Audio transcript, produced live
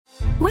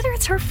Whether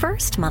it's her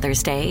first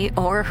Mother's Day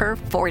or her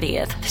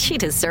 40th, she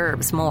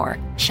deserves more.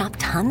 Shop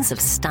tons of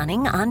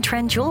stunning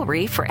on-trend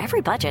jewelry for every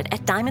budget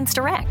at Diamonds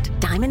Direct.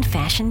 Diamond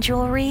fashion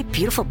jewelry,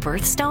 beautiful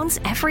birthstones,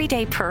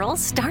 everyday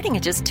pearls starting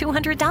at just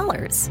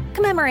 $200.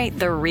 Commemorate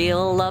the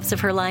real loves of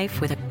her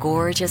life with a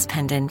gorgeous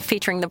pendant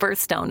featuring the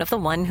birthstone of the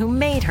one who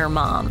made her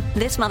mom.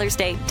 This Mother's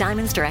Day,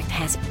 Diamonds Direct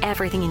has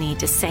everything you need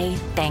to say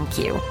thank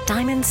you.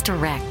 Diamonds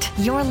Direct.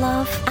 Your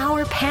love,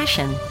 our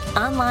passion.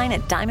 Online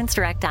at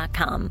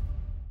diamondsdirect.com.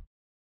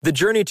 The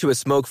journey to a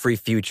smoke-free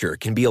future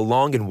can be a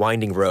long and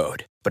winding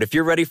road, but if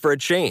you're ready for a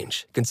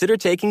change, consider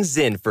taking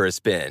Zyn for a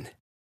spin.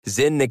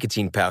 Zyn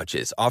nicotine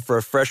pouches offer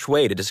a fresh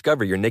way to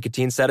discover your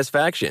nicotine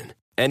satisfaction.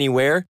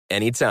 Anywhere,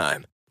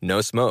 anytime.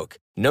 No smoke,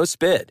 no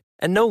spit,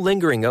 and no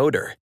lingering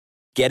odor.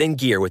 Get in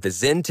gear with the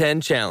Zyn 10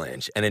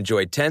 Challenge and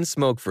enjoy 10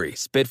 smoke-free,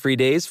 spit-free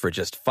days for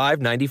just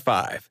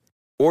 $5.95.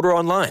 Order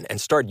online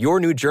and start your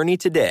new journey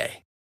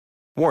today.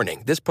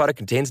 Warning, this product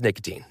contains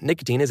nicotine.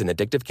 Nicotine is an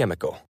addictive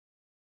chemical.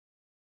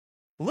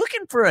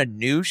 Looking for a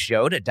new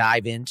show to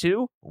dive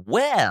into?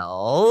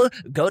 Well,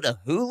 go to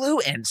Hulu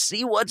and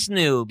see what's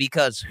new,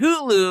 because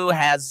Hulu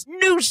has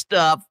new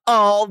stuff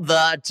all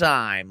the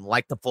time,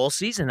 like the full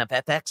season of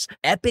FX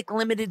epic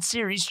limited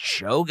series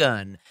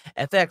Shogun,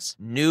 FX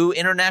new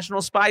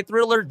international spy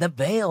thriller The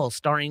Veil,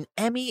 starring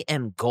Emmy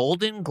and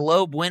Golden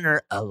Globe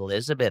winner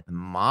Elizabeth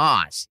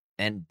Moss.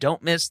 And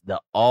don't miss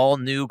the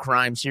all-new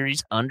crime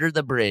series Under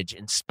the Bridge,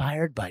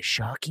 inspired by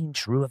shocking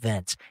true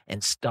events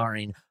and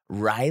starring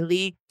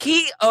Riley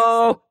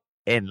Keough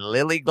and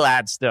Lily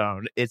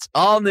Gladstone. It's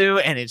all new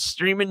and it's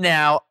streaming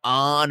now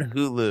on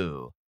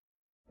Hulu.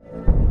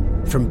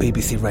 From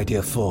BBC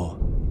Radio 4,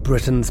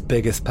 Britain's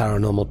biggest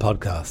paranormal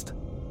podcast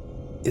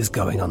is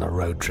going on a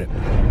road trip.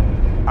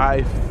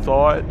 I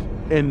thought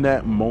in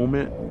that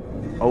moment,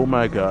 oh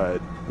my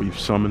God, we've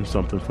summoned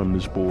something from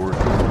this board.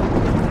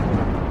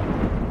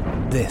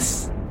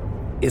 This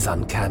is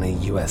Uncanny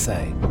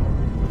USA.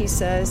 He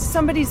says,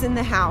 somebody's in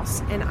the house,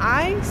 and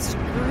I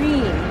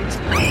screamed.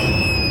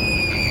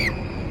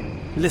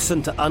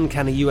 Listen to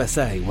Uncanny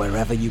USA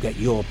wherever you get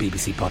your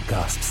BBC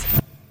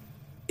podcasts,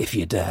 if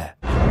you dare.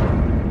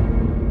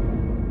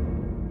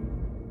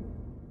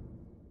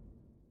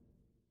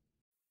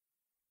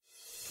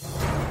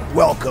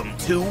 Welcome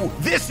to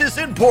This Is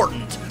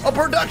Important, a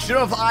production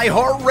of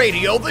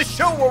iHeartRadio, the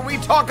show where we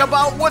talk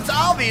about what's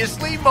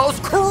obviously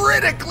most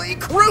critically,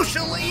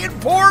 crucially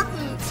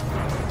important.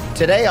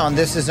 Today on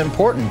This Is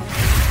Important.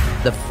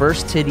 The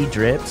first titty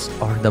drips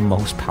are the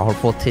most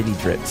powerful titty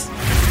drips.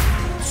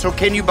 So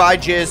can you buy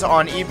jizz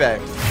on eBay?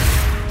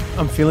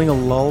 I'm feeling a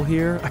lull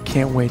here. I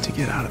can't wait to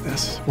get out of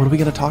this. What are we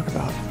going to talk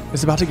about?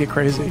 It's about to get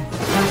crazy.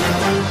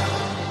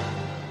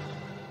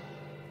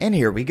 And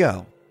here we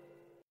go.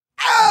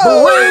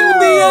 Bring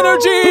the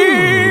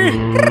energy!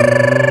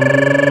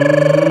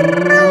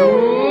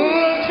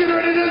 Let's get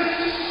ready to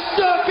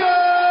suck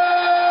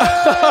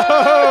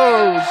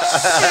Oh,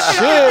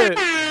 shit.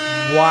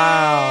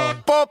 Wow.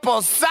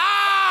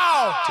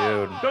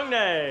 Dude.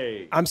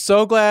 I'm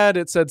so glad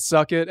it said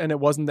suck it and it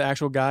wasn't the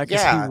actual guy,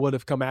 because he would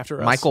have come after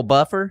us. Michael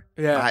Buffer?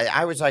 Yeah.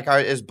 I was like,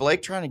 is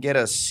Blake trying to get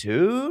a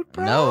suit,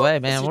 bro? No way,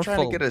 man. Is he We're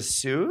trying to get a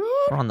suit?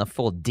 We're on the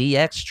full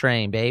DX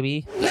train,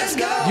 baby. Let's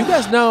go.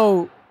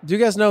 Do you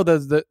guys know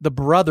the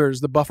brothers,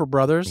 the Buffer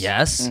brothers?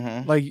 Yes.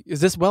 Mm-hmm. Like, is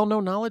this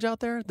well-known knowledge out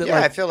there? That, Yeah,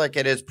 like, I feel like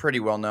it is pretty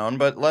well known,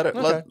 but let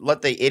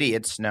the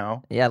idiots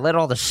know. Yeah, let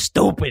all the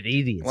stupid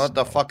idiots. Let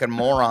the fucking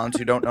morons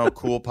who don't know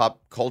cool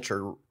pop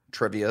culture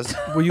trivias.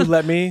 will you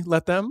let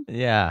them?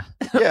 Yeah.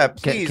 Yeah,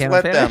 please Can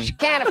let I them.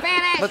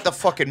 finish? Let the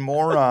fucking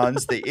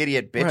morons, the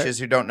idiot bitches Right.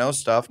 who don't know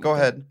stuff. Go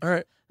ahead. All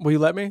right. Will you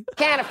let me?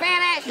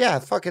 Yeah,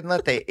 fucking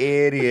let the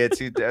idiots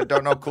who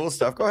don't know cool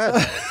stuff. Go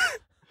ahead.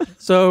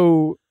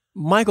 So,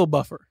 Michael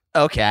Buffer.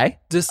 Okay.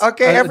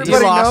 Okay, everybody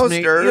knows,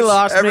 me. Durs. You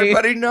lost me.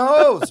 Everybody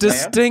knows, man.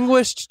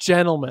 Distinguished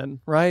gentleman,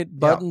 right?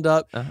 Buttoned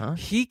up. Uh-huh.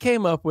 He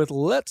came up with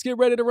 "Let's Get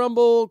Ready to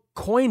Rumble,"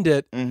 coined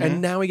it, Mhm.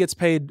 and now he gets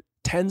paid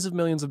tens of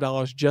millions of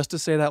dollars just to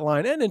say that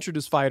line and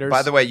introduce fighters.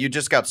 By the way, you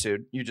just got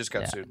sued. You just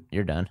got sued.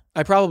 You're done.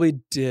 I probably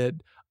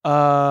did.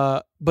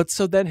 But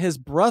so then his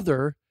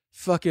brother,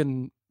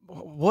 fucking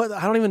what?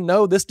 I don't even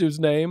know this dude's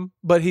name,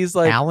 but he's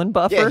like Alan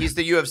Buffer? Yeah, he's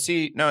the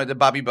UFC. No, the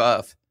Bobby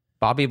Buff.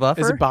 Bobby Buffer?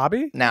 Is it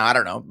Bobby? No, I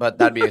don't know, but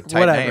that'd be a tight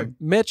Whatever. name.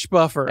 Mitch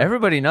Buffer.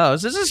 Everybody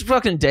knows. This is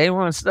fucking day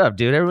one stuff,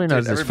 dude. Everybody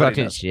knows Dude, this everybody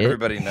fucking knows. shit.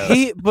 Everybody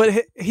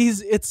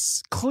knows.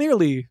 It's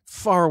clearly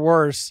far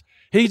worse.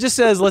 He just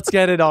says, "Let's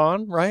get it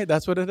on," right?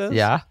 That's what it is.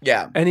 Yeah.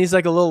 Yeah. And he's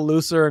like a little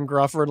looser and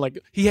gruffer, and like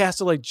he has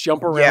to like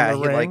jump around Yeah, the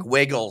he ring. like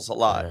wiggles a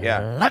lot.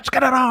 Yeah. Let's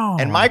get it on.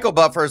 And Michael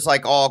Buffer's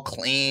like all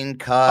clean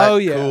cut, Oh,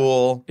 yeah.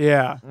 cool.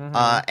 Yeah.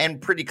 And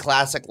pretty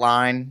classic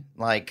line.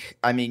 Like,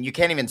 I mean, you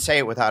can't even say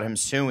it without him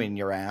suing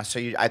your ass.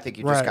 So I think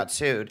you just Right. got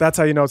sued. That's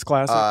how you know it's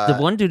classic.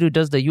 The one dude who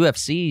does the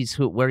UFCs,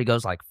 where he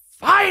goes like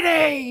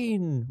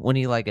fighting when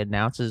he like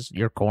announces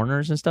your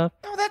corners and stuff.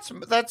 No, that's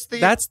the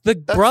That's the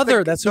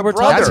brother. That's who we're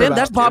talking That's about. him.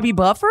 That's Bobby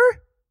Buffer.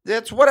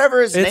 It's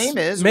whatever his It's name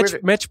is.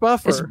 Mitch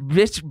Buffer. It's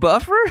Mitch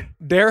Buffer?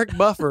 Derek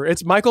Buffer.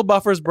 It's Michael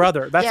Buffer's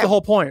brother. That's the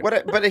whole point.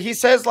 But he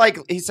says like,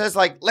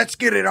 let's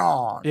get it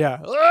on. Yeah.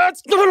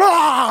 Let's get it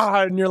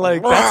on. And you're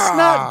like, that's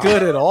not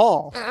good at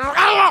all.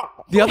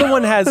 The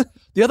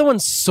other one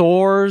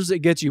soars. It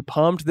gets you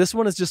pumped. This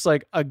one is just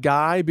like a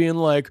guy being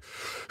like,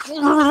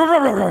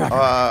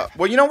 well,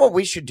 you know what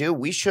we should do?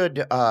 We should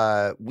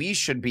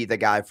be the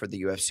guy for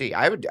the UFC.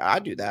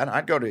 I'd do that.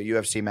 I'd go to a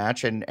UFC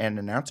match and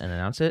announce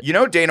it. You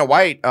know, Dana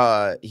White,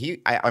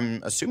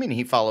 I'm assuming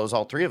he follows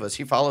all three of us.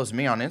 He follows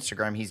me on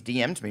Instagram. He's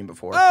DM'd me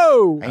before.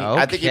 Oh,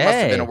 I think he must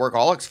have been a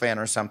Workaholics fan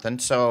or something.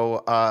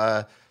 So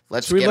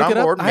let's Should we get look on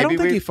it board. up? I don't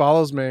think he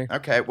follows me.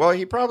 Okay, well,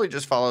 he probably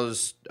just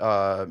follows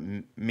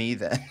me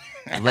then.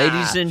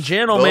 Ladies and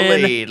gentlemen,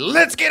 Bully.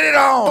 Let's get it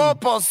on.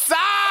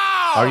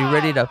 are you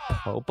ready to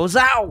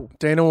popozow?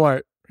 Dana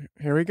White.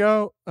 Here we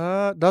go.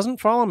 Doesn't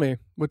follow me,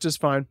 which is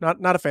fine.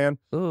 Not a fan.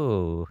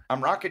 Ooh,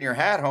 I'm rocking your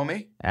hat,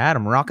 homie.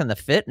 Adam rocking the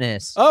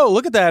fitness. Oh,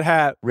 look at that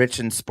hat. Rich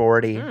and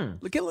sporty.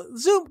 Look at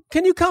Zoom.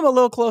 Can you come a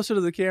little closer to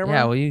the camera?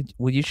 Yeah,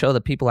 will you show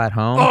the people at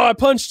home? Oh, I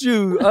punched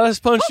you. I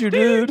just punched you,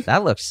 dude.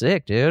 That looks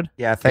sick, dude.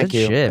 Yeah, thank Good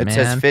you. shit, It man.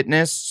 says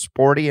fitness,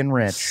 sporty, and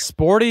rich.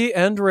 Sporty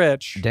and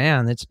rich.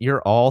 Damn,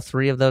 you're all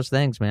three of those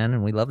things, man,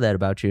 and we love that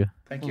about you.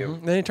 Thank you.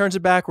 Then he turns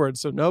it backwards,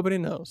 so nobody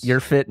knows. Your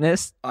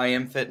fitness? I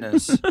am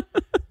fitness.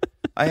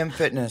 I am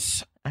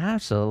fitness.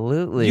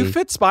 Absolutely. You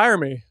fitspire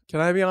me. Can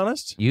I be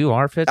honest? You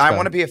are fit. I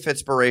want to be a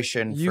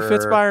fitspiration You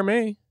fitspire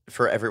me.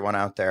 for everyone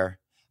out there.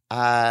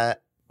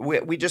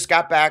 We just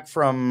got back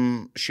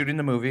from shooting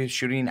the movie,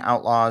 shooting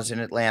Outlaws in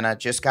Atlanta.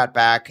 Just got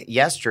back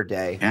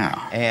yesterday.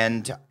 Yeah.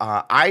 And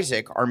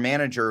Isaac, our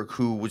manager,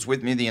 who was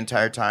with me the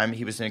entire time,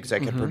 he was an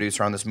executive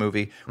producer on this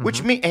movie,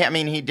 which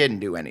he didn't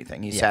do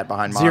anything. He sat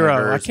behind Zero.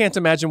 monitors. I can't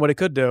imagine what it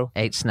could do.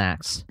 8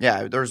 snacks.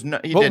 Yeah, there's no.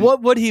 He But didn't.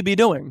 what would he be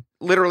doing?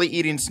 Literally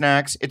eating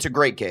snacks. It's a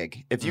great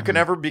gig. If you can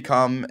ever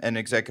become an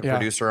executive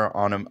producer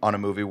on a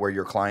movie where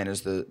your client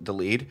is the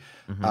lead,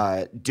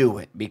 do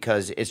it,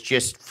 because it's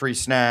just free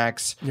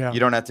snacks. Yeah. You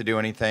don't have to do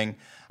anything.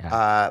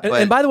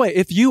 And by the way,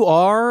 if you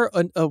are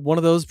one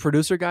of those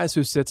producer guys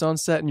who sits on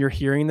set and you're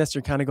hearing this,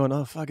 you're kind of going,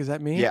 "Oh fuck, is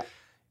that me?" Yeah.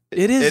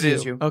 It is It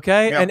is you.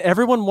 Okay? Yeah. And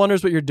everyone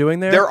wonders what you're doing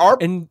there.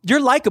 And you're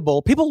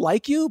likable. People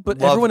like you,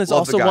 but everyone is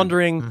love the also guy.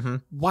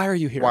 wondering, why are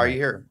you here? Why are you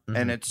here?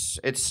 And it's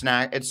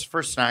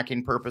for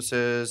snacking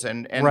purposes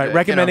and right,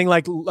 recommending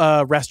like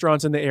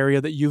restaurants in the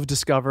area that you've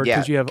discovered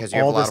because you have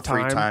all a lot this of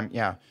free time.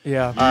 Yeah.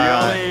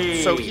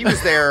 Yeah. So he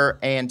was there,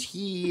 and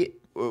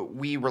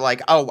we were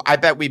like, oh, I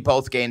bet we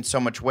both gained so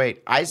much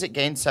weight. Isaac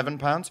gained 7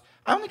 pounds.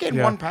 I only gained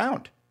 1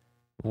 pound.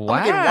 Wow. I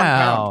only gained 1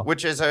 pound,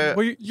 which is a.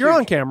 Well, you're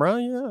on camera.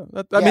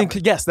 Yeah. I mean,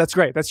 yes, that's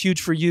great. That's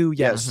huge for you.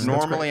 Yes.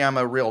 Normally I'm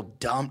a real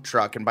dump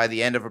truck, and by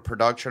the end of a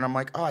production, I'm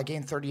like, oh, I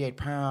gained 38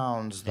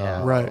 pounds, though.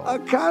 Yeah. Right. I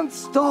can't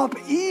stop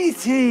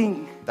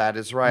eating. That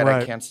is right.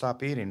 Right. I can't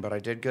stop eating, but I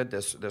did good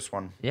this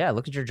one. Yeah,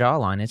 look at your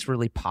jawline. It's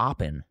really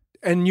popping.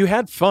 And you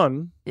had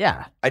fun.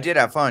 Yeah. I did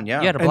have fun, yeah.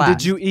 You had a And blast.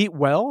 did you eat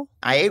well?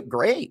 I ate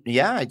great.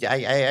 Yeah, I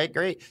ate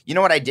great. You know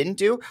what I didn't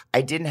do?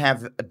 I didn't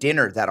have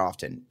dinner that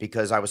often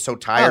because I was so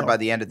tired by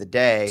the end of the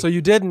day. So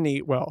you didn't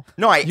eat well.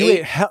 No, I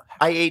You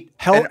ate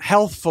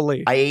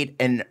healthfully. I ate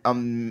an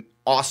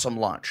awesome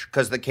lunch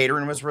because the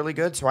catering was really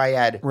good. So I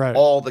had Right.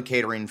 all the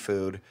catering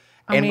food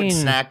and would mean-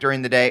 snack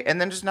during the day and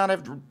then just not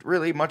have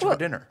really much of a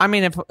dinner. I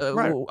mean, if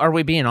Right. are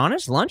we being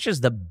honest? Lunch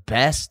is the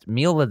best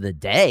meal of the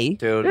day.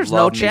 Dude, there's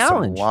no love me some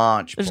challenge.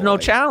 lunch, There's no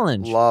boy.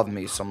 challenge. Love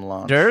me some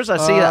lunch. Durs,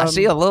 I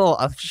see a little.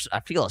 I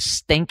feel a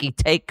stinky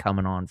take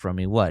coming on from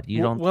you. What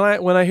you don't?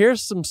 When I hear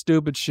some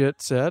stupid shit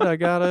said, I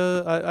get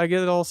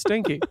it all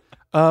stinky.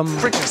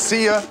 Freaking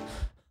see ya.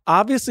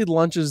 Obviously,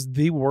 lunch is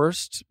the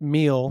worst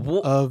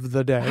meal of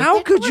the day.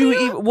 How could you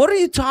eat? What are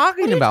you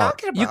talking about?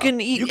 talking You about? can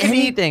eat You can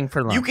anything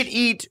for lunch. You can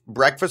eat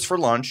breakfast for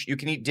lunch. You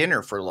can eat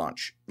dinner for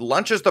lunch.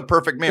 Lunch is the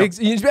perfect meal.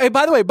 Hey,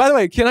 by the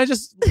way, can I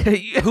just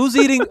who's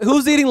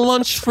eating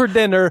lunch for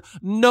dinner?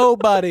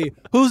 Nobody.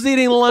 Who's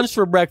eating lunch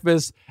for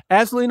breakfast?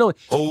 Absolutely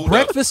no.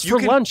 Breakfast for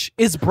lunch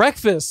is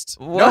breakfast.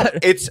 No,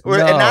 it's No,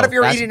 and not if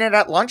you're that's- eating it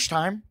at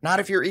lunchtime. Not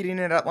if you're eating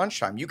it at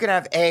lunchtime. You can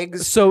have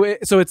eggs. So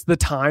it's the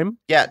time.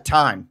 Yeah,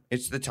 time.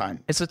 It's the time.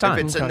 It's the time.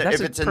 If it's Okay. in the, That's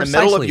if it's in the precisely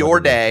middle of what your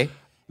it is. day,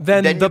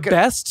 Then Then the you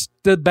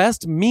can-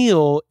 best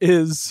meal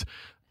is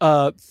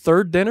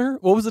third dinner.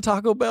 What was the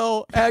Taco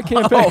Bell ad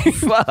campaign? Oh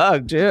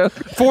fuck, dude!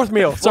 Fourth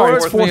meal. Sorry,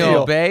 it's fourth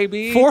meal.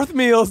 baby. Fourth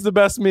meal is the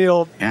best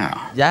meal.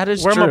 Yeah. That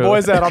is Where true. my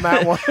boys at on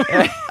that one?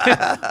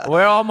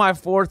 Where all my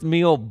fourth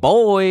meal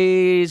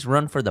boys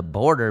run for the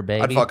border,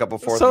 baby. I'd fuck up a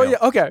fourth So meal.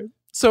 yeah, okay.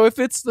 So if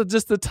it's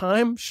just the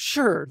time,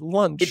 sure,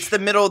 lunch. It's the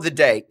middle of the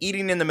day.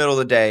 Eating in the middle of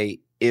the day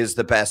is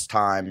the best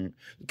time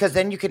because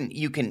then you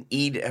can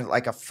eat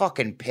like a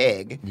fucking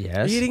pig.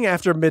 Yes. Eating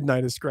after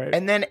midnight is great.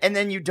 And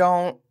then you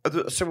don't.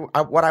 So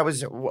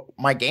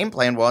my game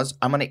plan was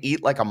I'm gonna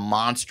eat like a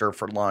monster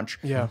for lunch.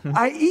 Yeah.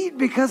 I eat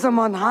because I'm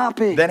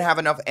unhappy. Then have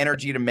enough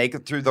energy to make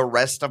it through the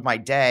rest of my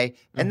day,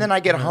 and then I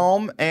get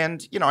home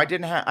and I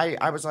didn't have.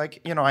 I was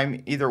like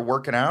I'm either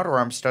working out or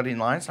I'm studying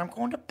lines. And I'm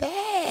going to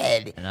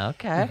bed.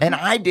 Okay. And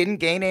I didn't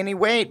gain any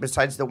weight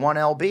besides the 1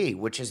 lb,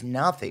 which is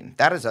nothing.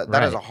 That is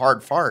a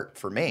hard fart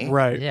for me.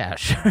 Right. Yeah,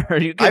 sure.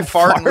 You can I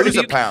fart and lose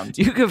a pound.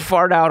 You can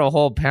fart out a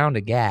whole pound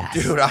of gas.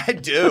 Dude, I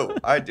do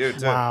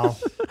too. Wow.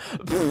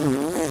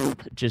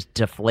 Just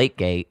deflate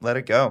gate. Let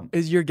it go.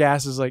 Is your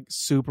gas is like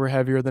super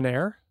heavier than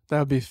air? That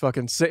would be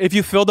fucking sick. If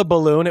you filled a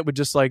balloon, it would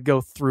just like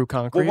go through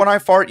concrete. Well, when I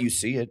fart, you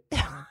see it.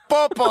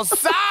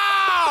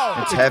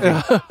 It's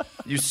heavy.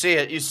 You see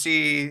it. You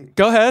see.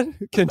 Go ahead.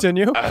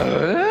 Continue.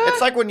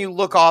 It's like when you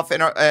look off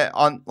and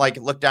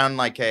look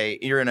down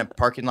you're in a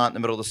parking lot in the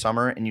middle of the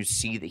summer and you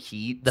see the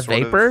heat. The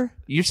vapor?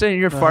 You saying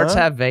your farts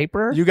have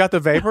vapor? You got the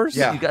vapors?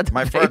 Yeah. You got the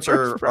my vapors,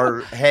 farts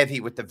are heavy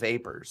with the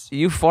vapors.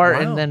 You fart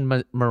Wow. and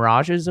then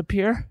mirages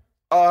appear?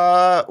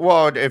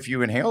 Well, if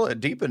you inhale it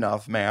deep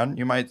enough, man,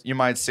 you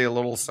might see a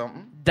little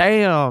something.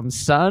 Damn,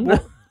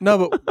 son.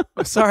 No,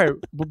 but sorry,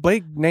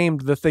 Blake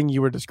named the thing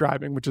you were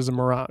describing, which is a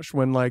mirage,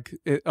 when like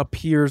it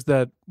appears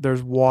that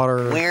there's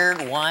water.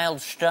 Weird, wild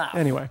stuff.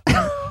 Anyway,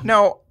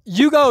 No,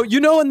 you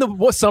know, in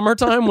the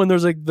summertime when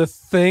there's like the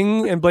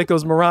thing, and Blake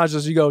goes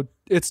mirages, you go,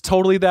 it's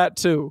totally that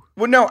too.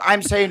 well, no,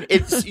 I'm saying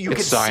it's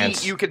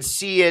science. you can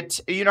see it.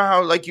 You know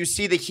how like you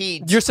see the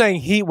heat. You're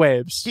saying heat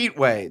waves. Heat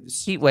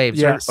waves. Heat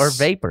waves Yes. or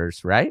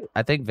vapors, right?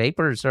 I think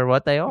vapors are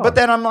what they are. But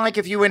then I'm like,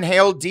 if you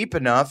inhale deep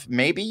enough,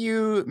 maybe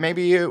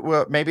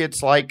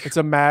it's like It's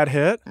a mad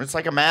hit. it's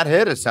like a mad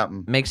hit or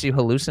something. makes you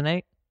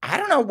hallucinate. I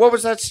don't know. What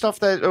was that stuff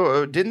that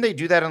didn't they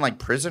do that in like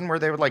prison where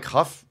they would like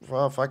huff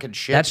fucking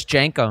shit? That's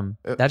jankum.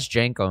 That's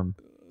jankum.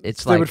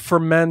 It's They like would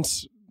ferment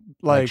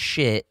like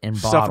shit in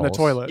bottles. stuff in the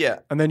toilet. Yeah.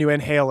 And then you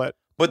inhale it.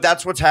 But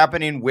that's what's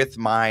happening with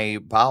my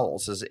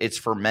bowels. Is it's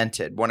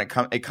fermented when it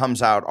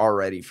comes out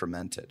already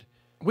fermented.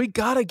 We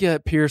gotta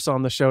get Pierce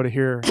on the show to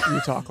hear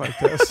you talk like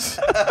this.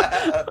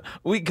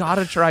 We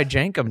gotta try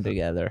jankum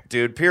together.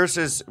 Dude, Pierce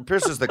is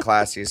the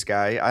classiest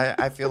guy.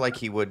 I feel like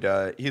he'd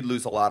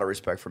lose a lot of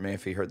respect for me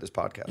if he heard this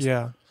podcast.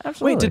 Yeah.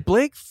 Absolutely. Wait, did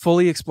Blake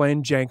fully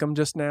explain Jankum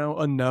just now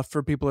enough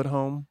for people at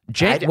home?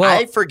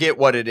 I forget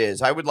what it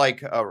is. I would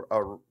like a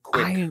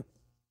quick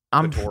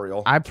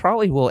tutorial. I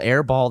probably will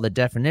airball the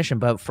definition,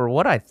 but for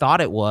what I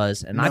thought it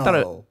was, and I thought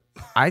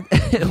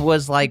it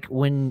was like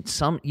when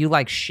you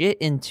like shit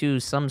into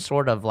some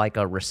sort of like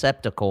a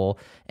receptacle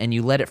and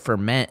you let it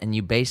ferment and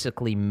you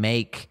basically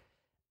make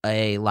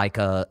a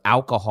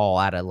alcohol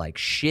out of like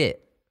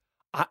shit.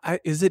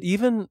 Is it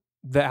even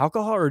the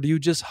alcohol, or do you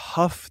just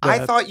huff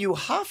that? I thought you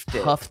huffed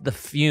it. Huff the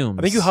fumes.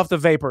 I think you huff the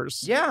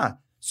vapors. Yeah.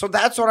 So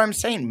that's what I'm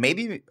saying.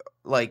 Maybe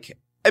like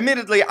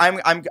admittedly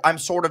I'm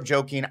sort of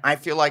joking. I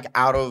feel like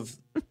I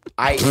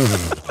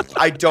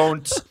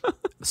don't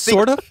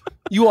Sort of?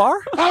 You are?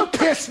 I'm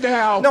pissed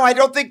now. No, I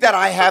don't think that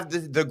I have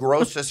the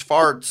grossest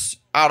farts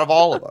out of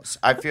all of us.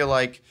 I feel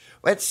like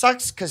it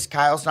sucks because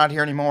Kyle's not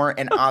here anymore,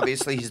 and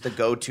obviously he's the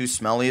go-to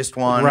smelliest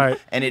one. Right.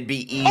 And it'd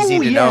be easy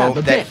to know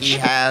that he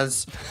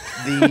has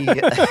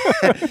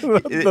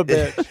The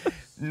bitch.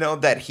 know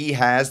that he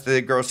has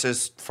the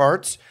grossest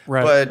farts.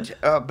 Right.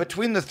 But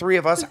between the three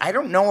of us, I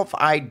don't know if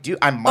I do.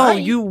 I might. Oh,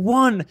 you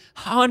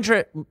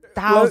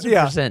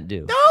 100,000%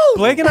 do. No.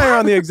 Blake and I are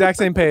on the exact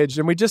same page,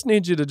 and we just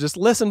need you to just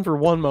listen for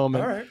one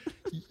moment. All right.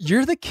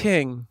 You're the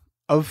king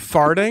of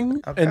farting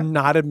and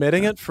not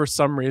admitting it for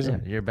some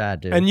reason. Yeah, you're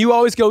bad, dude. And you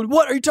always go,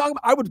 "What are you talking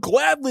about? I would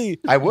gladly."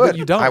 I would. But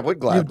you don't. I would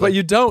gladly. But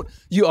you don't.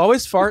 You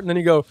always fart, and then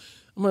you go,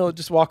 "I'm gonna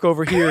just walk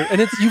over here," and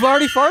you've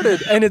already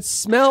farted, and it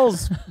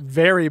smells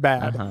very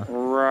bad.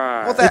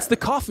 Well, It's the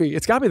coffee.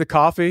 It's got to be the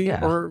coffee,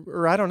 Yeah.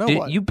 or I don't know Dude,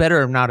 what. you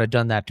better not have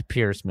done that to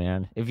Pierce,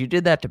 man. If you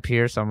did that to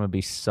Pierce, I'm gonna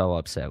be so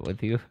upset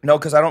with you. No,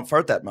 because I don't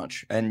fart that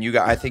much, and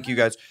I think you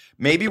guys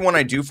maybe when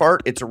I do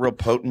fart, it's a real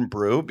potent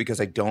brew because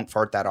I don't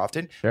fart that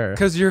often. Sure.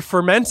 Because you're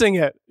fermenting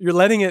it. You're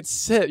letting it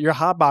sit. You're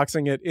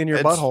hotboxing it in your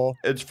butthole.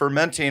 It's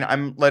fermenting.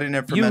 I'm letting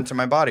it ferment in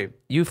my body.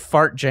 You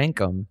fart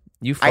jankum.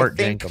 You fart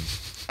jankum.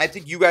 I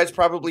think you guys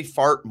probably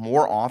fart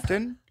more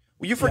often.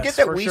 Well, you forget Yes,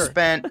 that for we sure.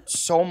 spent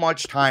so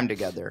much time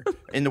together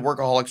in the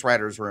Workaholics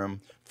Writers Room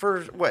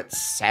for,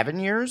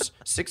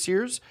 6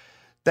 years?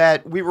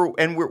 That we're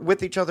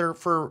with each other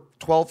for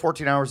 12,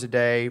 14 hours a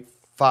day,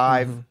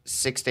 5,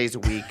 6 days a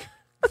week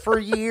for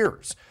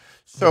years.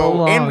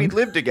 So, and we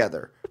lived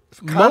together.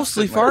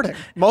 Mostly constantly. farting.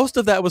 Most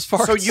of that was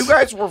farts. So you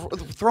guys were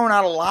throwing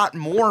out a lot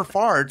more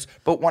farts,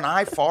 but when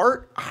I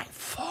fart,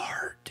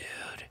 dude.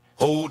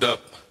 Hold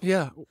up.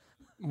 Yeah,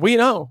 we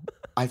know.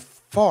 I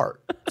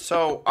fart.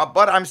 So,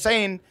 but I'm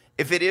saying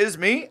if it is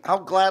me,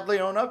 I'll gladly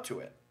own up to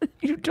it.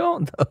 You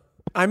don't though.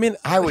 I mean,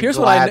 I would here's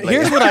gladly.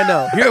 Here's what I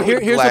know.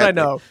 Here's what I gladly.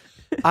 know.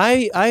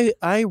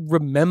 I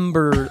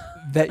remember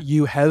that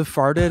you have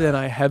farted and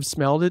I have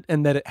smelled it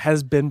and that it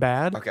has been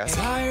bad. Okay.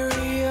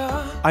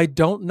 Diarrhea. I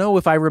don't know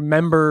if I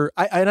remember.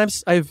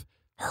 I've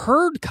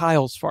heard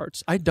Kyle's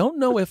farts. I don't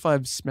know if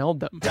I've smelled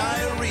them.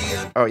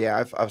 Oh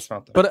yeah, I've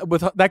smelled them.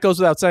 But that goes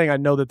without saying. I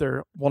know that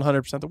they're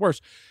 100% the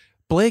worst.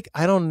 Blake,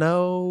 I don't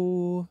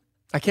know.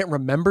 I can't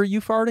remember you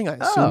farting.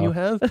 I assume you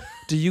have.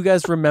 Do you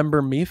guys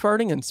remember me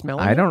farting and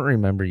smelling I it? don't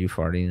remember you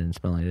farting and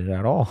smelling it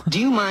at all. Do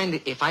you mind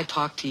if I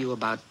talk to you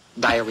about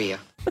diarrhea?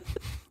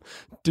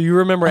 Do you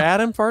remember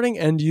Adam farting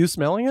and you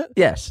smelling it?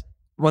 Yes,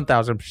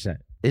 1,000%.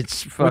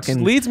 It's fucking.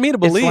 Which leads me to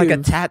believe it's like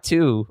a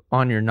tattoo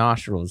on your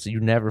nostrils. You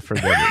never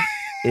forget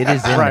it. It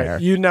is in right. there.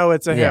 You know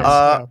it's a him.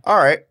 All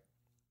right.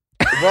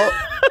 Well,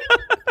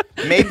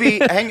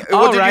 maybe. All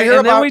did right, you hear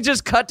and about? then we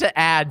just cut to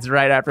ads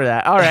right after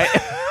that. All right.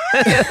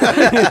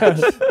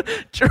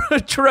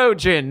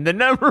 Trojan, the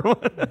number one.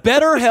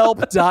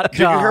 BetterHelp.com. Did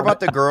you hear about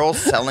the girl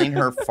selling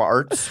her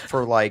farts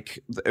for like?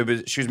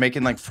 She was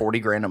making like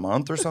 $40,000 a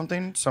month or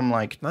something. Some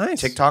like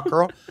nice TikTok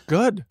girl.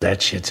 Good.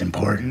 That shit's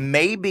important.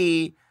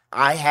 Maybe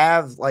I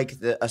have like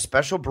a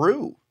special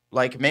brew.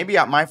 Like maybe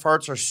my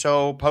farts are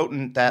so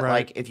potent that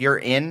like if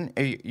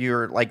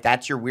you're like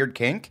that's your weird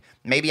kink.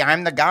 Maybe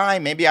I'm the guy.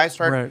 Maybe I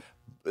start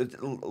a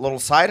little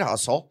side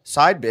hustle,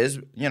 side biz.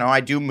 You know, I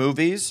do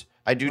movies.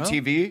 I do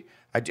TV.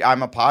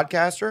 I'm a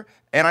podcaster,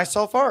 and I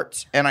sell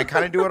farts, and I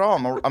kind of do it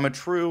all. I'm a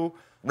true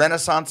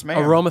Renaissance man.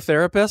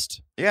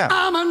 Aromatherapist? Yeah.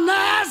 I'm a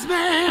nice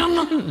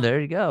man. There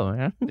you go.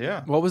 Man.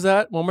 Yeah. What was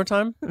that? One more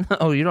time?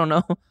 Oh, you don't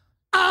know?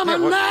 I'm a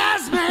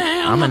nice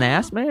man. I'm an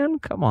ass man?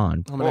 Come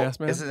on. I'm an ass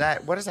man. Isn't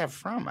that what is that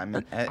from? I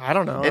mean, I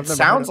don't know. It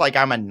sounds like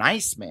I'm a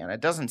nice man. It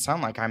doesn't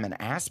sound like I'm an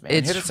ass man.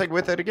 Hit us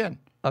with it again.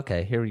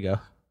 Okay, here we go.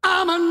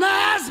 I'm a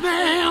nice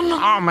man.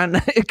 Oh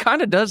man, it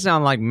kind of does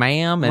sound like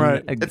ma'am,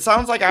 and It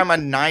sounds like I'm a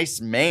nice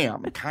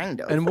ma'am,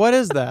 kind of. And what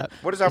is that?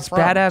 What is that it's from?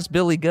 Badass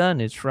Billy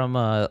Gunn. It's from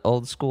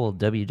old school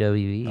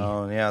WWE.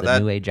 Oh yeah, the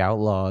New Age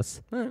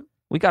Outlaws. Right.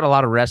 We got a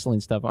lot of wrestling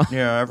stuff on.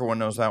 Yeah, everyone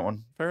knows that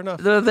one. Fair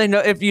enough. They know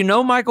if you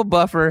know Michael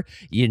Buffer,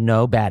 you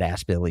know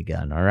Badass Billy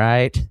Gunn. All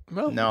right.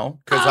 No,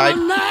 because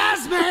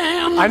nice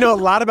man. I know a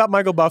lot about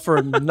Michael Buffer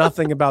and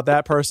nothing about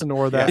that person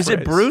or that. Is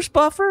it Bruce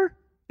Buffer?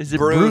 Is it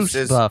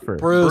Bruce Buffer?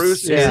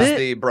 Bruce yeah. is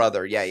the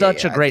brother. Yeah,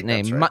 Such yeah, a great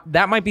name. right.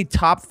 That might be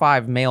top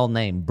 5 male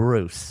name,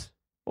 Bruce,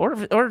 or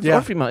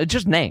female. It's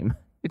just name.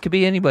 It could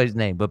be anybody's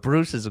name, but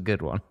Bruce is a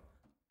good one.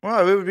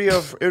 Well, it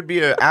would be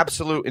an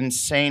absolute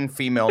insane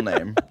female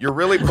name. You're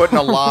really putting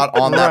a lot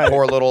on that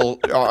poor little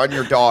on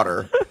your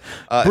daughter.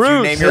 If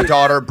you name your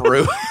daughter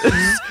Bruce,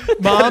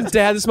 Mom,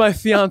 Dad, this is my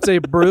fiance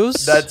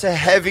Bruce. That's a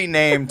heavy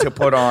name to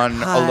put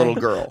on a little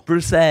girl.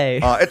 Bruce.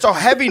 It's a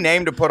heavy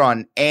name to put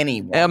on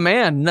anyone.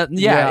 Man,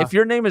 if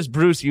your name is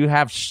Bruce, you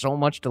have so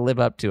much to live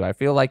up to. I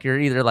feel like you're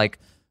either like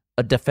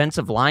a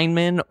defensive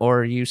lineman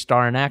or you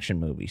star in action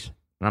movies.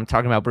 And I'm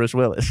talking about Bruce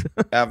Willis.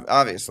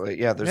 Obviously,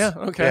 yeah.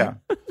 Okay.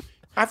 Yeah.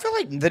 I feel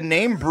like the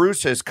name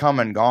Bruce has come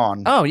and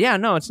gone. Oh, yeah,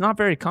 no, it's not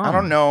very common. I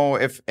don't know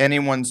if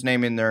anyone's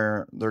naming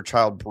their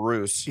child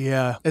Bruce.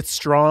 Yeah, it's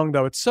strong,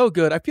 though. It's so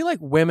good. I feel like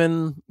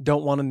women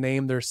don't want to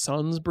name their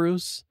sons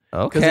Bruce.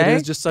 Okay, because it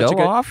is just such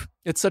off.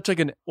 It's such like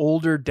an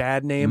older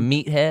dad name.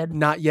 Meathead.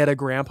 Not yet a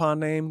grandpa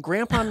name.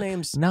 Grandpa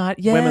names not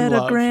yet women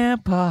a love.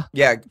 grandpa.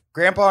 Yeah,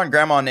 grandpa and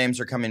grandma names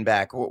are coming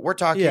back. We're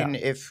talking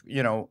if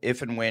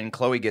and when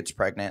Chloe gets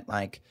pregnant,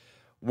 like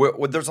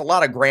there's a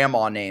lot of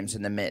grandma names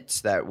in the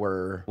midst that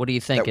we're. What do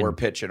you think? That we're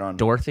pitching on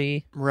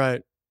Dorothy,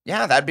 right?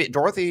 Yeah, that'd be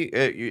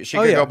Dorothy. She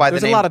could go by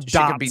There's the name. A lot of she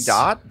could be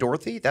Dots.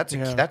 Dorothy.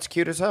 That's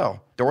cute as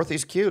hell.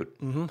 Dorothy's cute.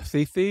 Mm-hmm.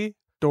 Fifi,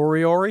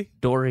 Doriori.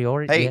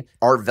 Hey, yeah.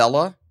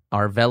 Arvella.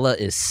 Arvella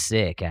is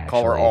sick. Actually,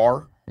 Call her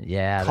R.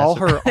 Yeah, call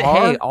her R.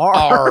 Hey,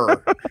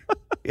 R.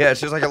 Yeah,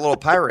 she's like a little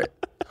pirate.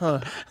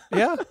 Huh?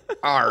 Yeah.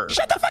 R.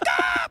 Shut the fuck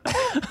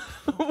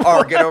up.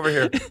 R, get over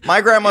here.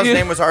 My grandma's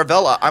name was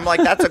Arvella. I'm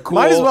like, that's a cool.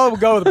 Might as well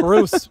go with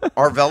Bruce.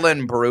 Arvella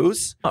and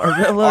Bruce.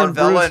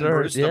 Arvella and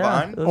Bruce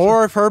Divine.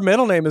 Or if her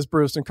middle name is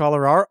Bruce, and call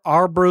her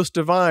R. Bruce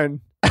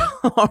Divine.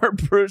 R.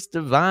 Bruce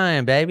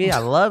Divine, baby. I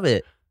love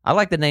it. I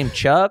like the name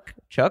Chuck.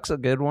 Chuck's a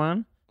good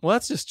one. Well,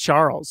 that's just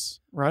Charles,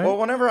 right? Well,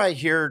 whenever I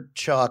hear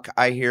Chuck,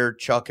 I hear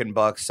Chuck and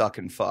Buck suck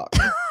and fuck.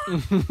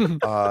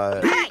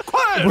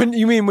 When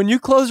you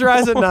close your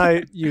eyes at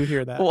night, you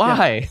hear that.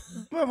 Why?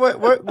 Yeah.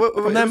 What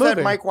From that movie.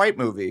 that Mike White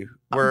movie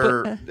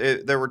where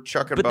there were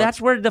Chuck and Buck? But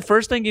that's where the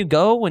first thing you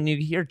go when you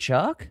hear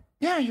Chuck?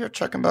 Yeah, I hear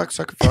Chuck and Buck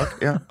suck and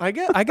fuck. Yeah. I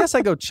guess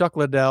I go Chuck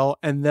Liddell,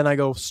 and then I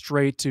go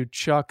straight to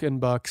Chuck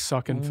and Buck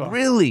suck and fuck.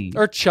 Really?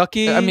 Or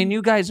Chucky. I mean,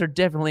 you guys are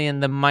definitely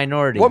in the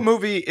minority. What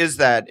movie is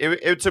that?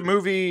 It's a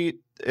movie.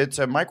 It's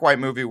a Mike White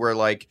movie where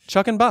like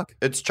Chuck and Buck.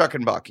 It's Chuck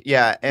and Buck.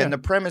 Yeah, and the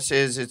premise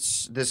is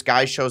it's this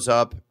guy shows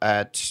up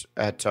at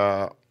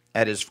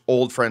his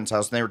old friend's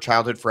house, and they were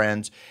childhood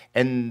friends,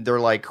 and they're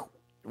like,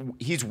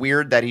 he's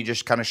weird that he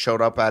just kind of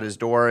showed up at his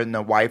door, and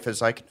the wife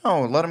is like,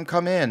 no, let him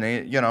come in.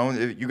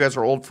 You guys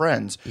are old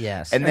friends.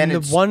 Yes. And then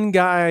the one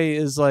guy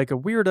is like a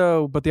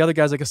weirdo, but the other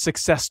guy's like a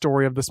success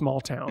story of the small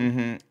town.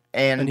 Mm-hmm.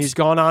 And he's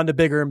gone on to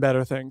bigger and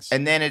better things.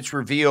 And then it's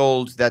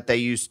revealed that they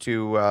used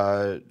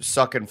to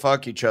suck and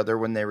fuck each other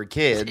when they were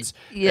kids.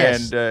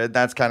 Yes. And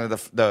that's kind of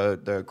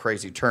the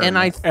crazy turn.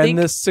 And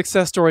this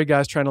success story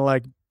guy's trying to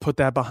like put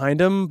that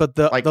behind him, but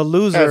the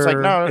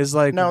loser is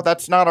like, no,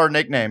 that's not our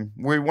nickname.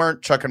 We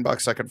weren't Chuck and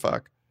Buck Suck and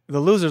Fuck. The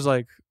loser's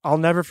like, I'll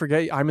never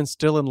forget you. I'm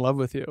still in love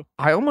with you.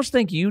 I almost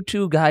think you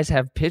two guys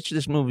have pitched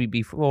this movie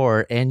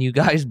before, and you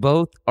guys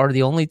both are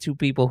the only two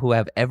people who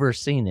have ever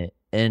seen it.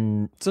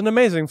 And it's an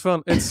amazing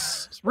film.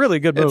 It's really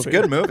good movie. It's a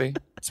good movie.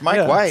 It's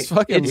Mike White.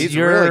 He's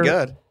really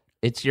good.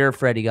 It's your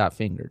Freddy Got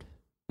Fingered,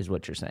 is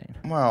what you're saying.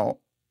 Well,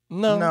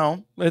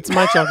 no. It's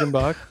my Chuck and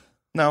Buck.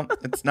 No,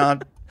 it's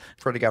not.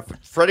 Freddy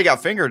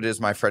Got Fingered is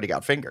my Freddy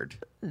Got Fingered.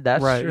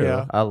 That's right, true.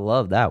 Yeah. I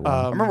love that one.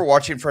 I remember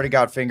watching Freddy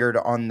Got Fingered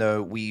on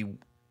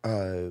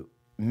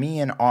me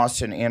and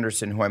Austin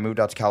Anderson, who I moved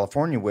out to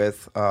California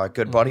with, a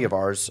good buddy of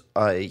ours,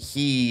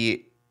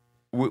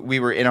 we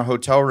were in a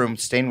hotel room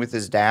staying with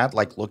his dad,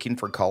 like looking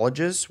for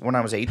colleges when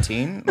I was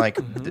 18. Like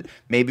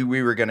maybe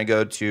we were going to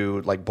go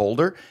to like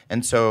Boulder.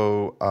 And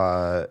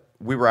so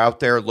we were out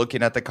there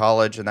looking at the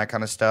college and that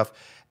kind of stuff.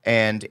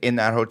 And in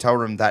that hotel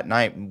room that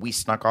night, we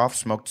snuck off,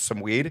 smoked some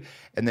weed,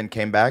 and then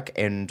came back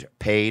and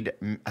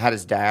had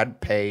his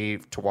dad pay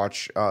to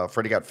watch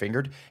Freddy Got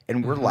Fingered.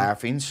 And we're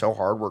laughing so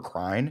hard, we're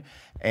crying.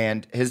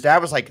 And his dad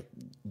was like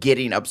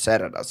getting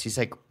upset at us. He's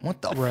like,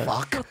 what the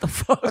fuck? What the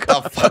fuck? What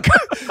the fuck?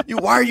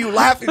 Why are you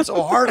laughing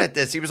so hard at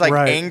this? He was like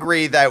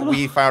angry that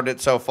we found it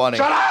so funny.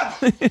 Shut up!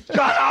 Shut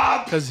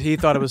up! Because he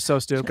thought it was so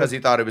stupid. Because he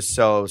thought it was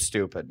so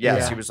stupid.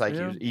 Yes, he was like,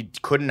 he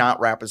could not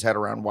wrap his head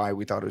around why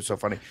we thought it was so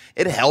funny.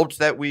 It helped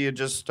that we had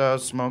just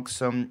smoked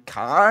some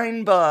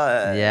kind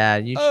bud. Yeah,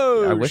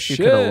 I wish you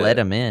could have let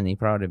him in. He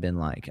probably been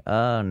like,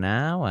 oh,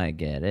 now I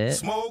get it.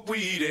 Smoke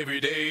weed every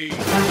day.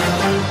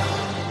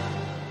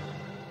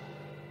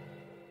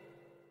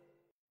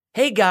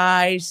 Hey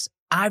guys,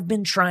 I've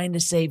been trying to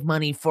save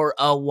money for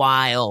a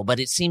while, but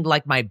it seemed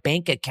like my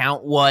bank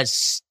account was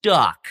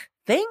stuck.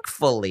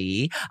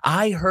 Thankfully,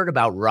 I heard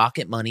about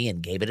Rocket Money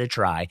and gave it a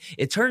try.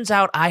 It turns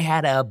out I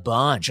had a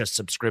bunch of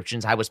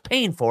subscriptions I was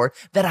paying for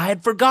that I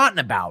had forgotten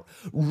about.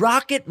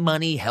 Rocket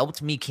Money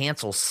helped me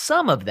cancel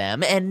some of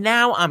them, and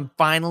now I'm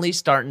finally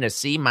starting to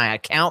see my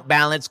account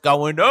balance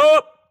going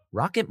up.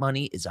 Rocket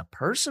Money is a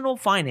personal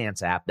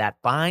finance app that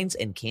finds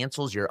and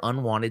cancels your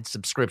unwanted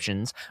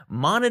subscriptions,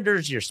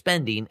 monitors your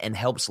spending, and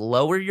helps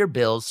lower your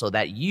bills so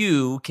that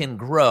you can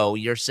grow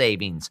your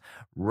savings.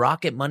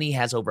 Rocket Money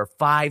has over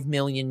 5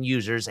 million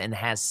users and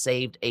has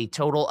saved a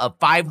total of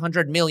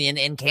 $500 million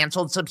in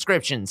canceled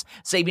subscriptions,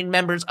 saving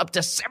members up to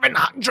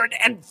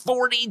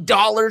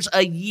 $740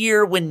 a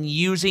year when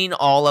using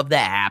all of the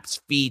app's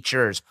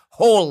features.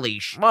 Holy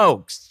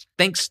smokes!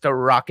 Thanks to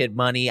Rocket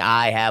Money,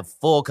 I have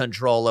full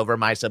control over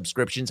my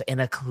subscriptions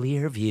and a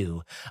clear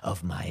view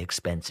of my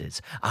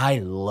expenses. I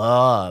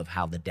love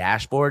how the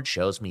dashboard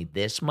shows me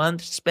this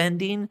month's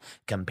spending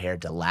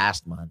compared to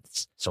last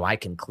month's, so I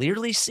can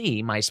clearly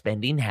see my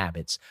spending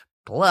habits.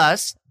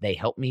 Plus, they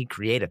help me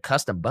create a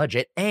custom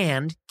budget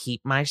and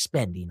keep my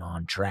spending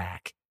on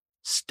track.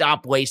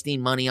 Stop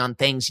wasting money on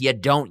things you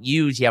don't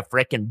use, you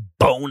frickin'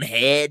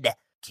 bonehead.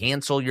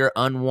 Cancel your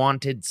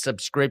unwanted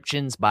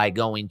subscriptions by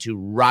going to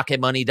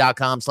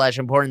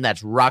rocketmoney.com/important.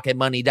 That's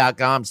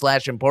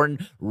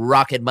rocketmoney.com/important.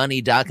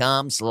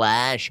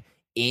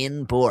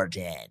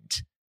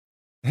 rocketmoney.com/important.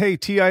 Hey,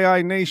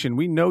 TII Nation,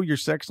 we know your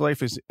sex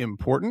life is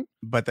important,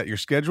 but that your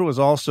schedule is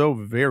also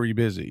very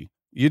busy.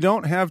 You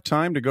don't have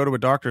time to go to a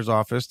doctor's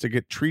office to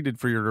get treated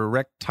for your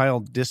erectile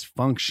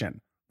dysfunction.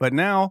 But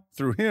now,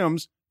 through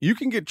HIMS, you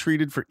can get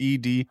treated for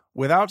ED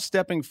without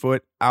stepping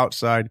foot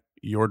outside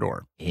your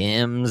door.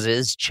 HIMS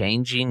is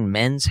changing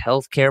men's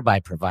healthcare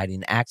by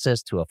providing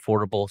access to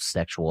affordable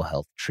sexual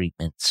health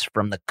treatments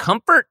from the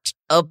comfort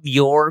of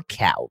your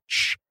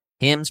couch.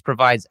 HIMS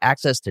provides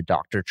access to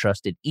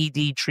doctor-trusted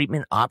ED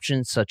treatment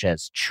options such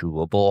as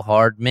chewable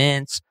hard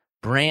mints,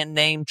 brand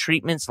name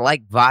treatments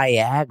like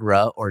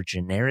Viagra, or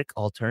generic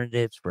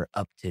alternatives for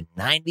up to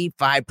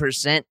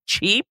 95%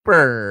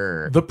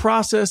 cheaper. The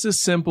process is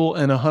simple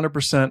and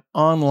 100%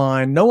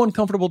 online. No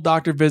uncomfortable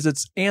doctor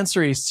visits.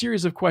 Answer a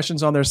series of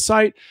questions on their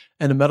site,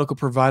 and a medical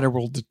provider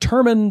will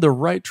determine the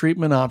right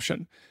treatment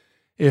option.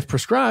 If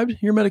prescribed,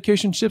 your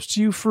medication ships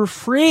to you for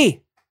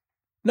free.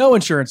 No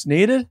insurance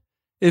needed.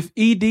 If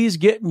ED's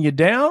getting you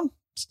down,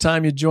 it's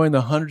time you join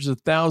the hundreds of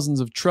thousands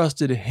of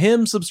trusted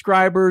HIMS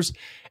subscribers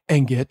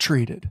and get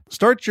treated.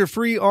 Start your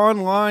free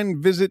online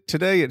visit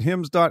today at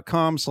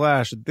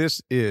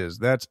hims.com/thisis.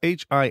 That's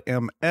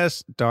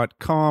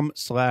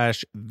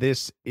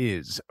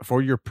HIMS.com/thisis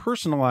for your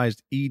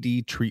personalized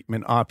ED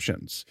treatment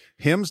options.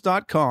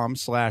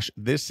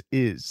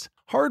 hims.com/thisis.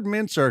 Hard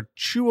mints are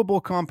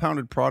chewable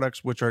compounded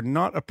products which are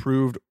not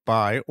approved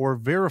by or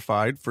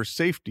verified for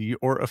safety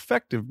or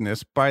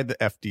effectiveness by the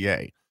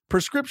FDA.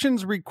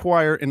 Prescriptions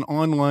require an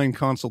online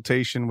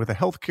consultation with a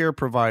healthcare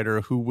provider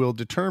who will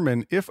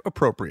determine if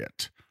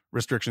appropriate.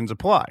 Restrictions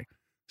apply.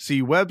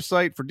 See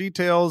website for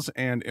details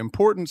and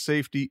important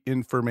safety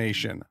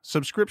information.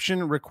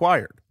 Subscription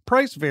required.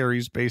 Price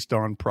varies based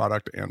on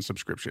product and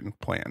subscription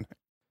plan.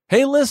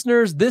 Hey,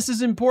 listeners, this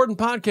is Important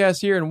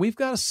Podcast here, and we've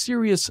got a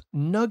serious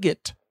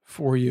nugget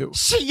for you.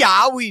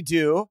 Yeah, we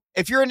do.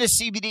 If you're into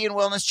CBD and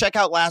wellness, check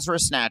out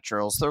Lazarus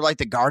Naturals. They're like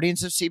the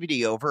guardians of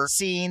CBD,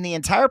 overseeing the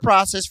entire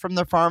process from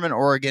their farm in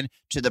Oregon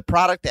to the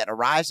product that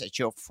arrives at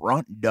your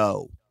front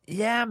door.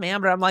 Yeah,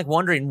 man, but I'm like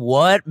wondering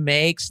what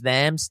makes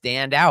them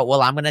stand out.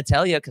 Well, I'm going to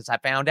tell you because I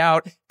found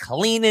out: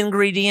 clean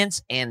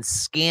ingredients and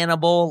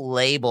scannable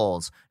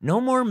labels.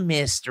 No more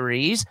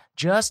mysteries,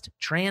 just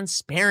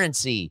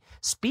transparency.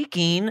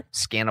 Speaking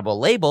scannable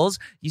labels,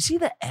 you see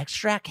the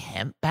extract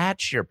hemp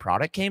batch your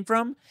product came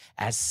from?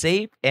 As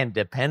safe and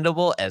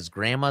dependable as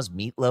grandma's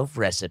meatloaf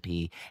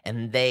recipe.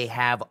 And they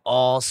have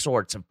all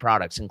sorts of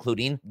products,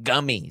 including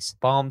gummies,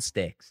 balm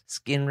sticks,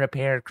 skin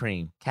repair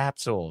cream,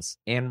 capsules,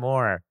 and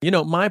more. You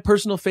know, my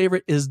personal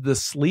favorite is the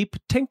sleep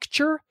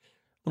tincture.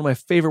 One of my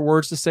favorite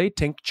words to say,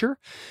 tincture.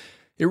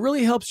 It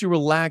really helps you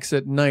relax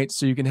at night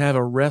so you can have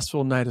a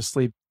restful night of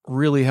sleep.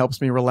 Really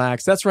helps me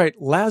relax. That's right,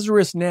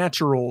 Lazarus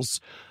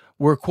Naturals,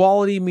 where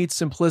quality meets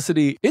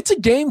simplicity. It's a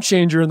game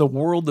changer in the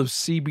world of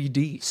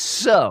CBD.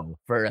 So,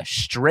 for a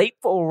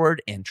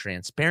straightforward and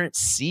transparent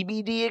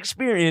CBD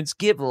experience,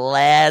 give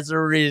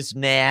Lazarus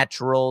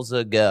Naturals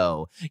a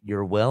go.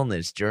 Your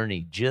wellness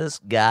journey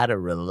just got a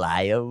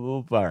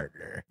reliable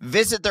partner.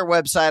 Visit their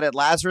website at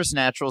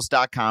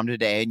LazarusNaturals.com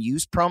today and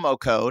use promo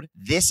code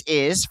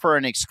THISIS for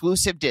an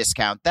exclusive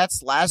discount.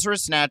 That's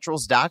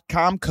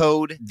LazarusNaturals.com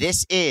code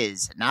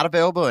THISIS. Not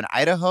available in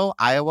Idaho,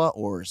 Iowa,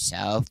 or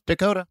South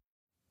Dakota.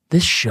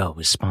 This show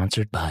is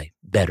sponsored by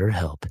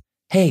BetterHelp.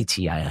 Hey,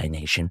 TII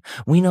Nation,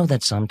 we know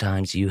that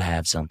sometimes you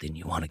have something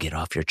you want to get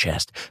off your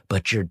chest,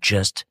 but you're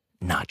just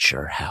not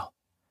sure how.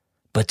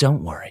 But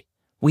don't worry.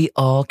 We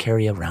all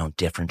carry around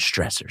different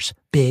stressors,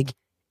 big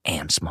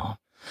and small.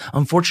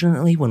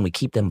 Unfortunately, when we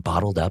keep them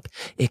bottled up,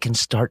 it can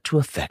start to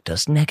affect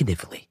us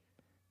negatively.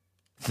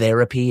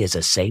 Therapy is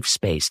a safe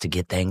space to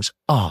get things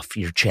off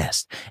your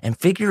chest and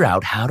figure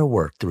out how to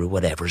work through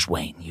whatever's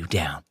weighing you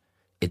down.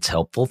 It's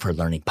helpful for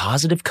learning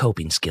positive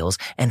coping skills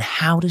and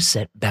how to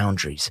set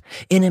boundaries.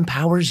 It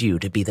empowers you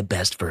to be the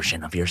best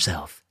version of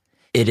yourself.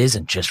 It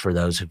isn't just for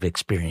those who've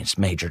experienced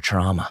major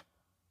trauma.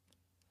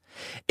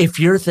 If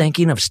you're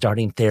thinking of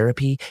starting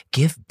therapy,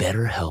 give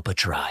BetterHelp a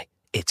try.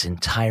 It's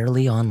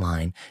entirely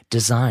online,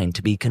 designed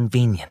to be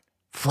convenient,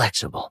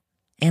 flexible,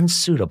 and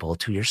suitable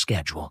to your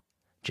schedule.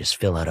 Just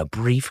fill out a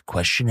brief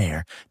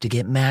questionnaire to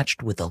get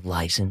matched with a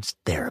licensed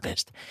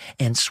therapist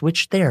and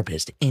switch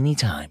therapist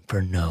anytime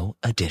for no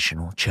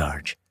additional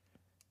charge.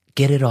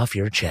 Get it off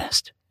your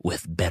chest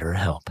with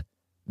BetterHelp.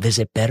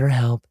 Visit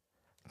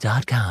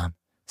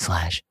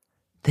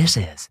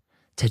BetterHelp.com/thisis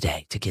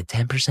today to get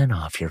 10%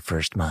 off your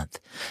first month.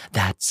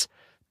 That's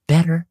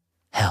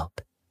BetterHelp,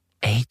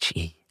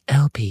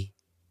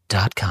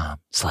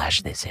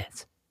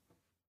 HELP.com/thisis.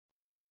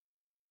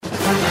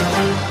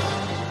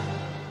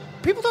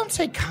 People don't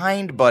say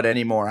kind bud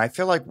anymore. I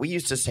feel like we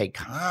used to say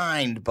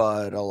kind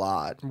bud a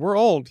lot. We're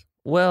old.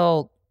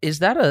 Well, is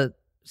that a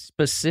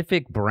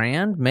specific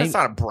brand? Maybe it's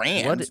not a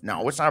brand.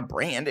 No, it's not a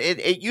brand.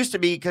 It used to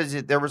be because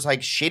there was like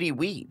shitty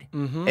weed,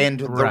 and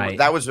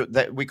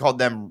that we called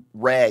them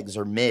regs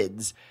or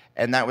mids,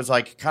 and that was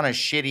like kind of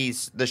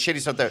shitty, the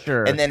shitty stuff there.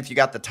 Sure. And then if you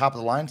got the top of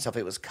the line stuff,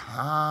 it was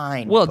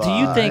kind. Well, do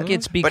you think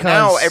it's because? But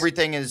now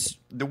everything is,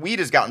 the weed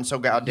has gotten so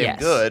goddamn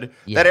good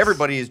that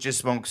everybody is just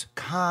smokes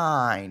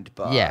kind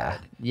bud. Yeah.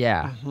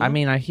 I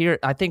mean, I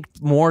think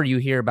more you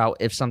hear about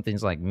if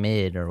something's like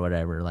mid or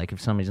whatever, like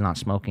if somebody's not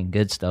smoking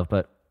good stuff,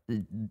 but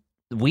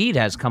weed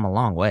has come a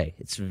long way.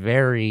 It's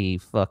very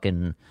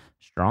fucking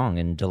strong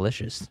and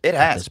delicious. It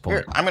has. At this point.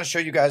 Here, I'm going to show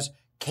you guys.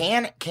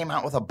 Can came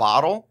out with a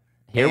bottle.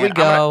 Here we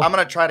go. I'm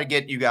going to try to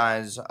get you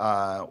guys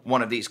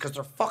one of these because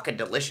they're fucking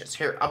delicious.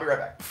 Here, I'll be right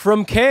back.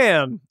 From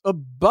can, a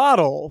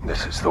bottle.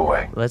 This is the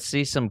way. Let's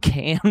see some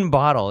can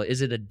bottle.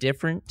 Is it a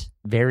different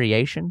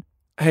variation?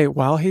 Hey,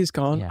 while he's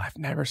gone, I've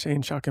never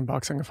seen Chuck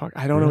unboxing a fuck.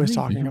 I don't know what he's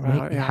talking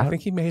about. I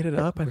think he made it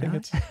up. I think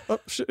it's. Oh,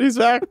 shit, he's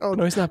back. Oh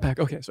no, he's not back.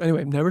 Okay, so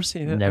anyway, I've never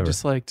seen it. I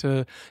just like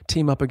to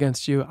team up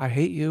against you. I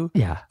hate you.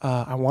 Yeah.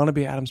 I want to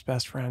be Adam's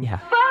best friend.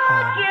 Yeah.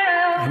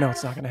 I know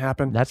it's not going to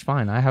happen. That's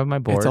fine. I have my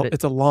board.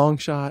 It's a long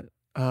shot.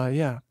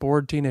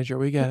 Bored teenager.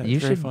 We get it.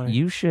 It's very funny.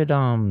 You should.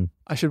 I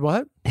should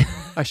what?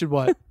 I should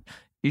what?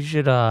 You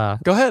should. Go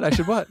ahead. I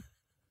should what?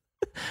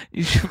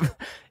 You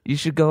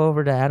should go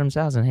over to Adam's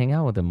house and hang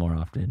out with him more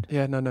often.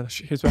 Yeah, no.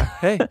 He's back.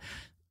 Hey.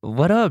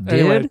 What up, dude?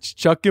 Anyway,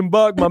 Chuck and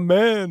Buck, my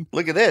man.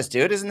 Look at this,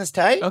 dude. Isn't this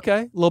tight?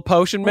 Okay. Little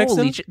potion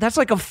mixing. That's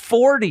like a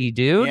 40,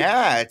 dude.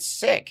 Yeah, it's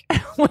sick.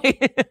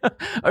 Wait,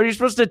 are you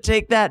supposed to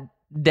take that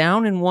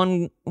down in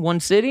one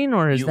sitting,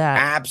 or is You that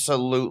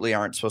absolutely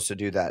aren't supposed to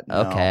do that.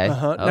 No. okay?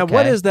 Now,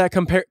 what is that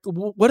compared?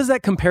 What is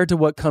that compared to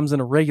what comes in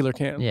a regular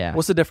can? Yeah.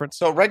 What's the difference?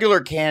 So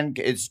regular can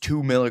is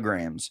 2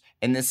 milligrams,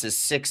 and this is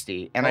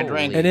 60. And I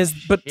drank. And is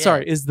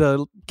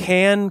the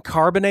can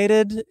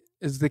carbonated?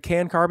 Is the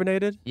can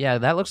carbonated? Yeah,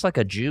 that looks like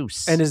a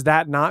juice. And is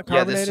that not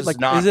carbonated? Yeah, this is like,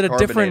 not is it a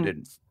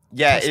carbonated.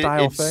 different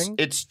style thing?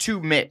 It's to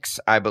mix,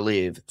 I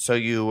believe. So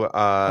you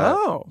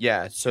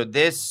yeah, so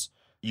this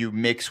you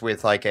mix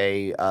with like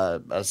a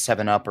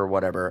 7-Up or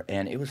whatever,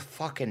 and it was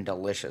fucking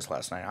delicious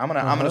last night. I'm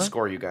gonna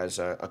score you guys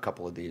a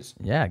couple of these.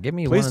 Yeah, give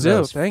me Please one of do.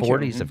 those Thank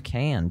 40s you. of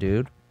can,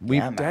 dude.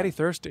 Daddy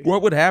thirsty.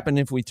 What would happen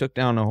if we took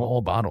down a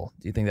whole bottle?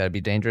 Do you think that'd be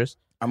dangerous?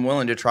 I'm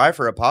willing to try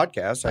for a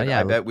podcast. Oh, yeah.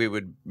 I bet we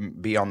would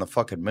be on the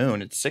fucking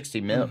moon. It's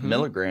 60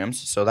 milligrams,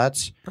 so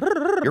that's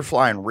you're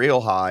flying real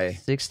high.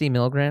 60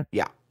 milligrams?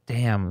 Yeah.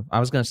 Damn. I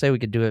was going to say we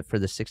could do it for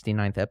the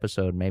 69th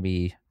episode,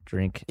 maybe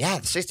drink. Yeah,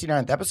 the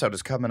 69th episode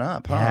is coming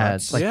up, huh? Yeah,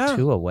 it's like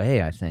 2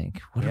 away, I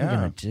think. What are we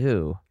going to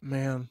do?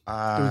 Man,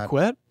 do we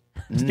quit?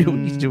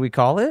 Do we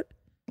call it?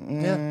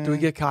 Yeah. Do we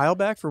get Kyle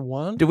back for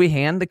one? Do we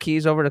hand the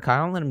keys over to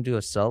Kyle and let him do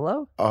a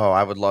solo? Oh,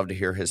 I would love to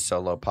hear his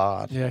solo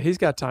pod. Yeah, he's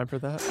got time for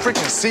that.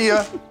 Freaking see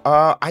ya.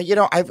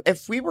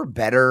 If we were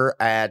better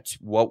at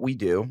what we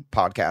do,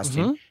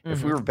 podcasting,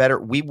 if we were better,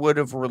 we would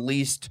have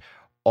released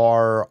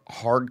our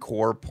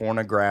hardcore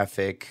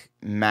pornographic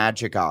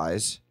magic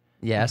eyes,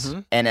 yes,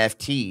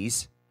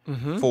 NFTs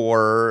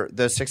for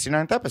the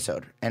 69th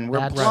episode, and we're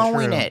That's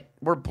blowing true. it.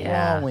 We're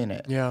blowing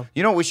it. Yeah.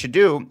 You know what we should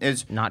do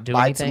is Not do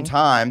buy anything? some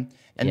time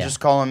and Yeah. just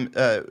call them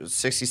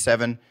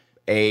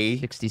 67A.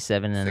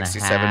 67 and a half.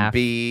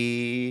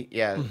 67B,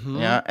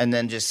 yeah, and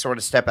then just sort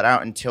of step it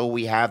out until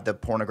we have the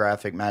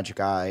pornographic magic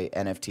eye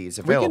NFTs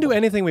We available. can do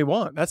anything we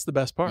want. That's the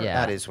best part. Yeah.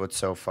 That is what's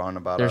so fun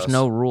about There's us.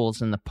 no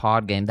rules in the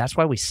pod game. That's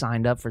why we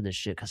signed up for this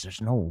shit, because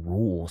there's no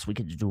rules. We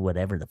could do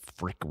whatever the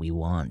frick we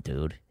want,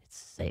 dude. It's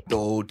sick.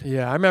 dude.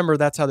 Yeah, I remember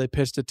that's how they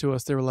pitched it to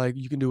us. They were like,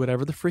 you can do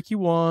whatever the frick you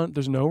want.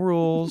 There's no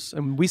rules.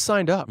 And we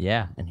signed up.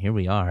 Yeah, and here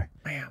we are.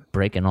 Man.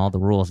 Breaking all the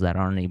rules that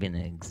aren't even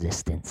in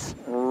existence.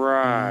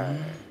 Right.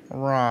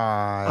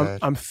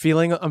 I'm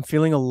feeling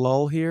a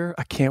lull here.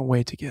 I can't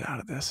wait to get out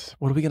of this.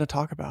 What are we going to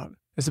talk about?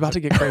 It's about to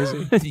get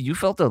crazy. You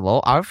felt a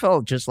lull? I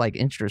felt just like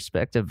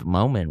introspective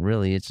moment,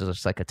 really. It's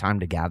just like a time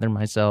to gather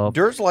myself.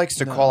 Durs likes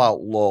to call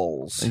out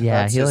lulls.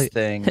 Yeah, that's he his like-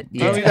 thing. Do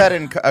Yeah. you do that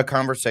in a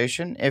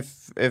conversation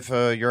if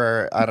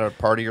you're at a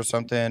party or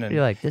something? And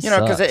You're like, this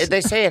because sucks.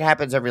 they say it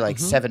happens every like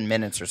 7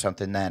 minutes or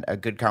something, that a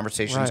good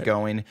conversation's Right.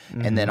 going,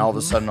 and then all of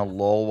a sudden a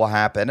lull will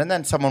happen, and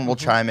then someone will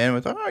chime in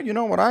with, "Oh, you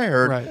know what I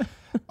heard?"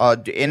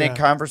 Right. In a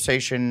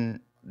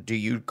conversation, do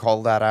you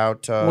call that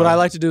out? What I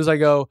like to do is I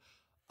go,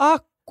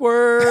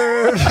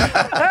 awkward.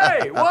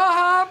 Hey, what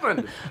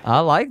happened? I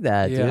like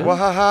that, Yeah. dude. What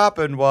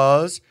happened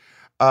was,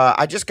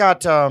 I just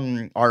got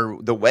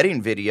the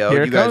wedding video.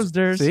 Here you comes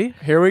guys, Durs. See,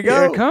 here we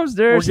go. Here comes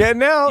Durs. We're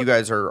getting out. you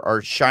guys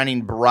are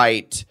shining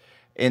bright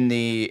in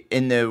the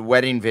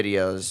wedding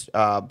videos.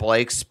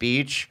 Blake's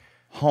speech,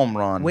 home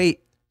run.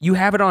 Wait, you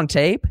have it on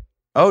tape?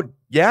 Oh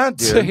yeah, dude.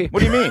 See.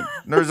 What do you mean?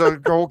 There's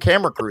a whole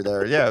camera crew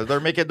there. Yeah,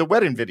 they're making the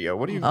wedding video.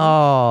 What do you?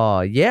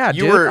 Oh, yeah,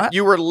 you dude. were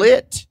you were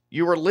lit.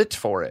 You were lit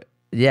for it.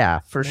 Yeah,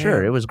 for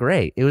sure. It was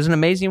great. It was an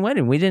amazing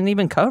wedding. We didn't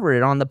even cover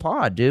it on the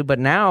pod, dude. But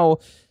now,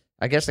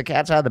 I guess the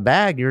cat's out of the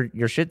bag.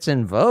 Your shit's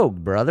in Vogue,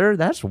 brother.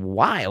 That's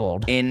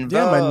wild. In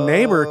Yeah, my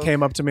neighbor Vogue.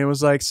 came up to me and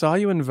was like, saw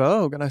you in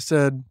Vogue. And I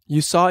said,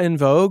 you saw In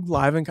Vogue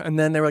live? And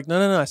then they were like,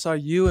 no, I saw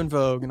you in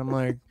Vogue. And I'm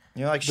like,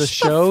 You're like the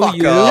 "Shut show fuck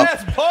you? up."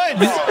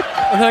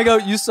 And then I go,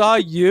 you saw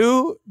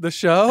the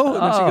show?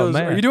 And then she Oh, goes,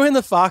 man. are you doing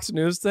the Fox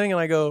News thing?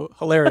 And I go,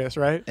 hilarious,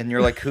 right? And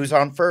you're like, who's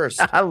on first?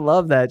 I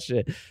love that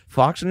shit.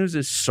 Fox News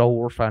is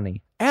so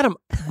funny. Adam,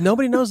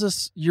 nobody knows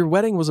this. Your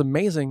wedding was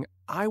amazing.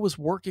 I was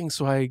working,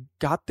 so I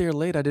got there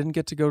late. I didn't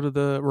get to go to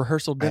the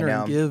rehearsal dinner know.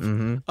 and give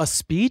Mm-hmm. a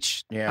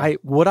speech. Yeah.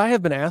 Would I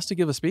have been asked to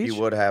give a speech? You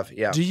would have,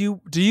 yeah. Do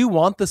you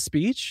want the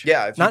speech?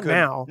 Yeah, if you Not could,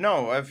 now.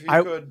 No, if you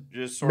I- could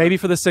just sort Maybe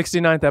of, for the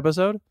 69th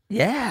episode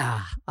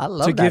Yeah, I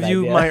love to that give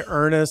you idea. my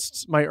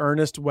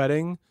earnest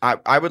wedding.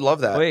 I would love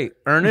that. Wait,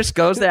 Ernest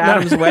goes to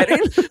Adam's wedding?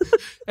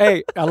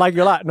 Hey, I like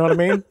you a lot. Know what I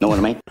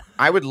mean?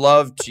 I would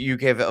love to you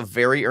give a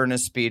very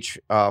earnest speech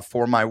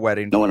for my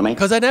wedding.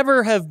 Because I've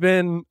never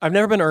been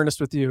earnest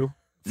with you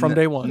from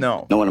day one.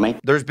 No.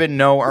 There's been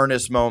no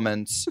earnest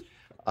moments.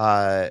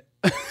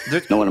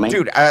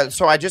 Dude,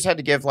 so I just had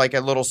to give like a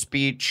little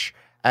speech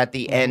at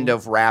the end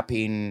of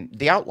wrapping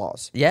The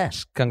Outlaws.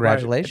 Yes,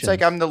 congratulations. It's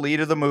like I'm the lead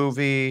of the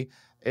movie.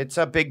 It's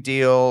a big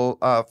deal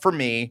for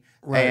me.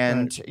 Right,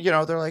 and,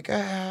 they're like,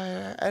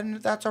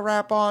 and that's a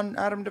wrap on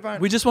Adam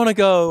Devine. We just want to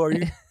go. Are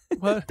you?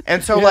 What?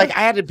 And so, Yeah. like,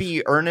 I had to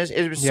be earnest.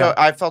 It was Yeah. so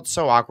I felt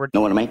so awkward.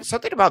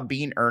 Something about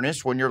being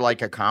earnest when you're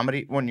like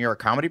when you're a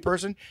comedy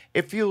person.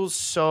 It feels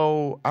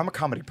so. I'm a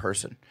comedy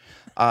person.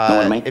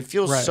 It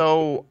feels Right.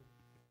 so.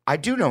 I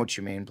do know what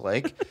you mean,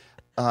 Blake.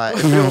 It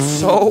feels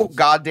so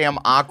goddamn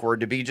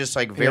awkward to be just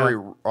like very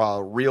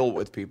real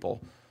with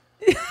people.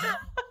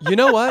 You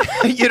know what?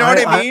 You know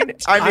what I mean?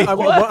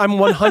 I'm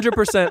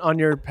 100% on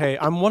your page.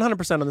 I'm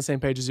 100% on the same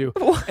page as you.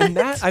 And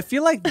that, I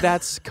feel like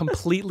that's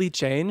completely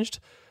changed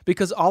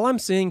because all I'm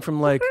seeing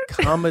from like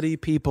comedy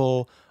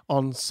people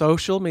on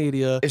social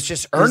media it's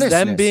just earnestness.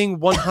 Them being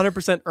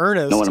 100%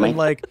 earnest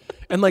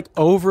and like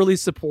overly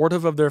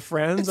supportive of their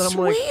friends. It's and I'm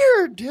like,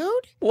 weird, dude.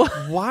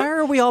 Why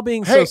are we all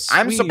being hey, so sweet?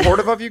 I'm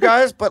supportive of you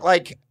guys, but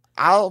like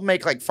I'll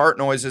make like fart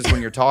noises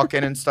when you're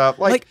talking and stuff.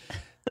 Like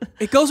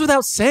it goes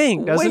without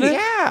saying, doesn't it?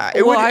 Yeah.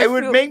 It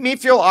would make me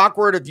feel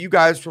awkward if you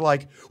guys were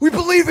like, we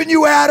believe in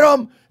you,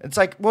 Adam. It's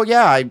like, well,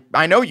 yeah,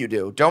 I know you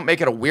do. Don't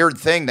make it a weird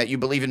thing that you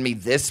believe in me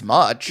this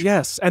much.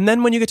 Yes. And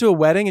then when you get to a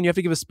wedding and you have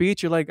to give a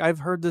speech, you're like, I've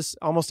heard this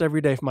almost every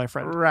day from my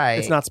friend. Right.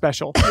 It's not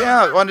special.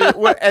 Yeah.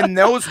 And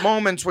those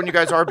moments when you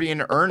guys are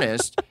being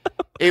earnest,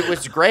 it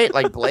was great.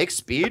 Like Blake's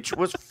speech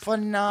was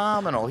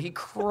phenomenal. He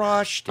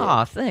crushed it.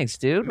 Oh, thanks,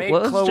 dude. Made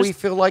Chloe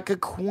feel like a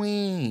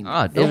queen.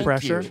 Oh, no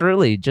pressure.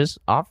 Really, just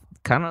off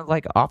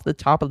the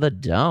top of the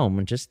dome,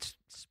 and just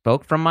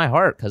spoke from my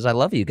heart because I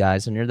love you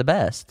guys and you're the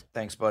best.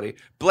 Thanks, buddy.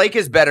 Blake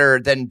is better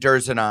than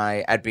Durs and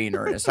I at being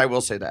earnest. I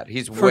will say that.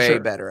 He's way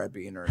better at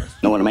being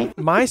earnest. Know what I mean?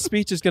 My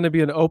speech is going to be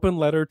an open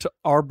letter to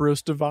our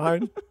Bruce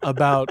Devine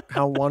about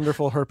how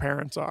wonderful her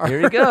parents are.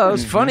 Here he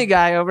goes. Funny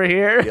guy over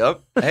here.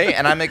 Yep. Hey,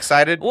 and I'm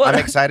excited. I'm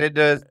excited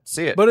to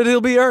see it. But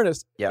it'll be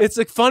earnest. Yeah. It's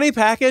a funny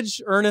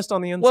package, earnest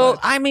on the inside. Well,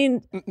 I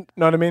mean...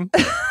 Know what I mean?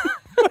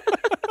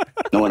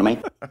 Know what I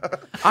mean?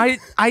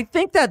 I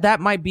think that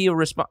might be a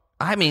response.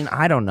 I mean,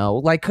 I don't know.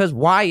 Like, because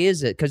why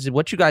is it? Because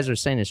what you guys are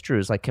saying is true.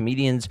 It's like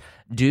comedians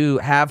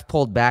have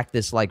pulled back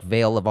this like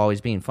veil of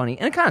always being funny.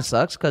 And it kind of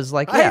sucks because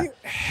like, yeah,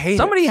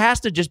 somebody has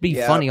to just be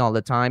funny all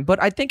the time.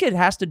 But I think it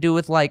has to do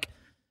with like,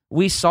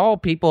 we saw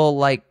people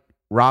like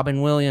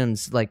Robin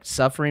Williams like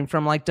suffering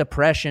from like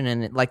depression,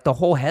 and like the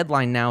whole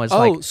headline now is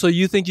like, so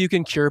you think you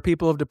can cure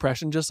people of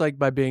depression just like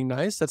by being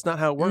nice? That's not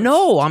how it works.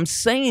 No, I'm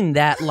saying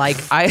that like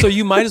so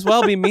you might as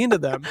well be mean to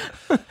them.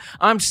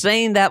 I'm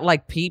saying that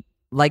like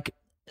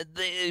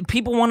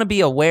people want to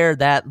be aware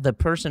that the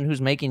person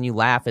who's making you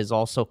laugh is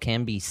also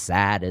can be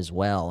sad as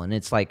well, and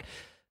it's like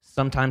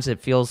sometimes it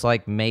feels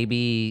like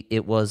maybe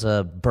it was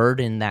a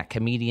burden that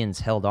comedians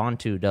held on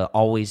to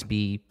always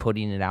be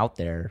putting it out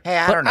there. Hey,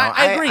 I don't know.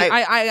 I agree.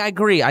 I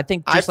agree. I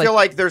think I feel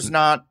like there's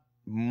not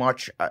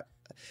much.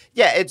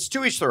 Yeah, it's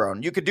to each their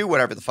own. You could do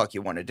whatever the fuck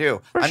you want to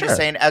do. I'm just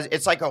saying, as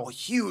it's like a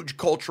huge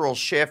cultural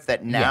shift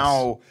that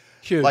now,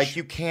 like,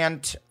 you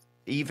can't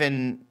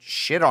even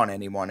shit on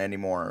anyone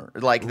anymore.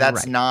 Like,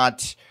 that's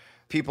not.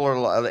 People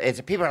are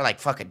like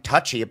fucking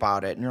touchy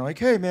about it, and you're like,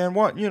 hey man,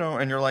 what, you know?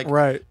 And you're like,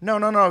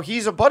 no,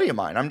 he's a buddy of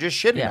mine. I'm just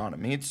shitting on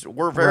him.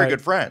 We're very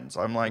good friends.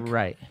 I'm like,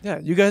 yeah,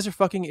 you guys are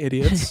fucking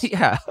idiots.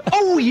 Yeah.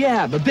 Oh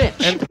yeah, the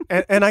bitch.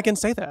 And I can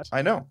say that.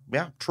 I know.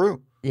 Yeah,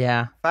 true.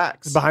 Yeah.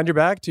 Facts. Behind your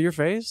back, to your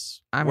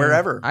face,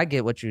 wherever. I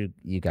get what you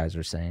guys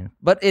are saying,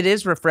 but it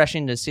is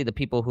refreshing to see the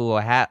people who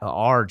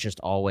are just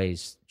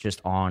always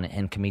just on,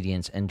 and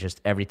comedians, and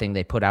just everything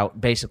they put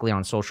out basically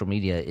on social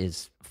media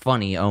is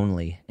funny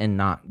only, and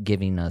not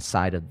giving a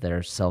side of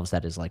themselves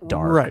that is like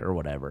dark or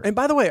whatever. And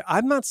by the way,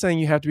 I'm not saying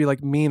you have to be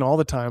like mean all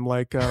the time,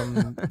 like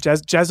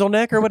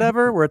Jezelnik or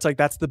whatever, where it's like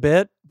that's the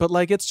bit, but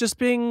like it's just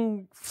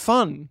being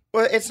fun.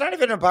 Well, it's not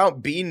even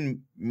about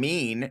being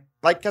mean,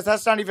 like, because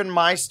that's not even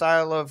my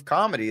style of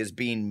comedy, is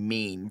being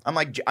mean.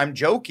 I'm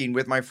joking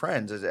with my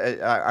friends.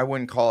 I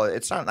wouldn't call it.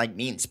 It's not like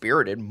mean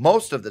spirited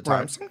most of the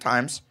time.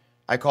 Sometimes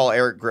I call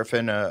Eric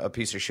Griffin a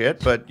piece of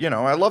shit, but, you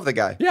know, I love the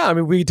guy. Yeah, I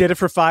mean, we did it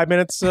for 5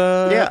 minutes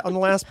on the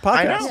last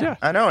podcast.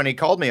 I know, and he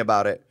called me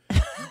about it.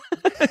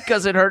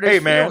 Because it hurt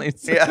his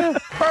feelings. Yeah.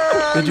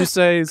 Did you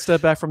say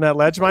step back from that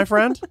ledge, my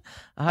friend?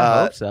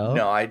 I hope so.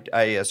 No,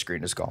 I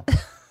screened his call.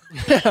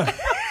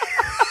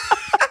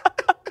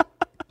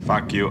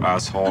 Fuck you,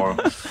 asshole.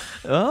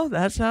 Oh,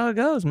 that's how it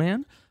goes,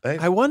 man.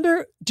 I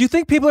wonder, do you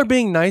think people are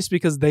being nice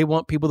because they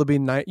want people to be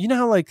nice? You know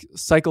how like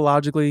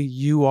psychologically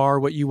you are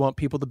what you want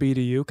people to be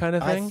to you kind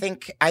of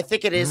thing? I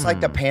think it is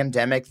like the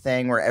pandemic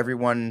thing where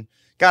everyone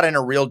got in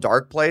a real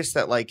dark place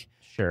that like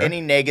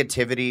any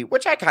negativity,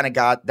 which I kind of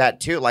got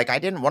that too. Like I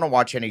didn't want to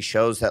watch any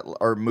shows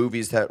or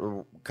movies that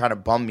kind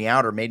of bummed me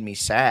out or made me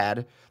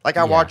sad. Like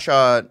I watch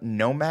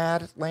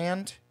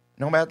Nomadland.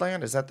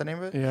 Nomadland, is that the name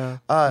of it? Yeah.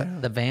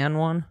 The van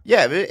one?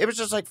 Yeah, it was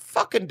just like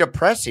fucking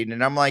depressing.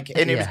 And I'm like,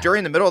 and it was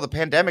during the middle of the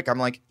pandemic. I'm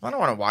like, I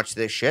don't want to watch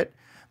this shit.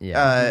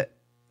 Yeah.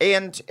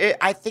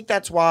 I think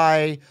that's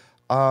why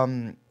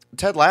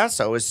Ted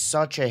Lasso is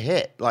such a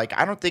hit. Like,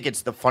 I don't think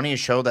it's the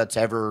funniest show that's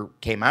ever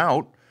came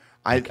out.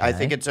 I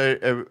think it's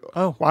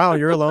oh, wow,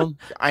 you're alone.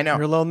 I know.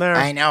 You're alone there.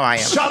 I know I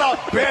am. Shut up,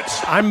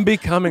 bitch! I'm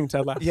becoming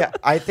Ted Lasso. Yeah,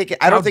 I don't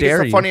think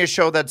it's the funniest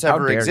show that's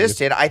ever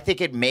existed. I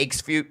think it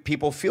makes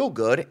people feel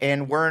good,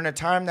 and we're in a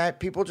time that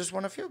people just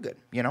want to feel good,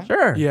 you know?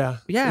 Sure. Yeah.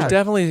 It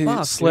definitely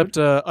slipped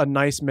a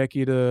nice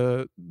Mickey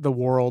to the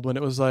world when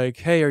it was like,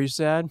 hey, are you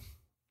sad?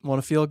 Want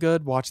to feel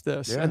good? Watch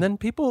this. Yeah. And then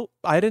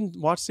I didn't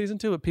watch season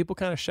 2, but people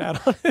kind of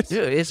shat on it.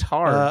 Dude, it's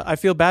hard. I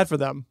feel bad for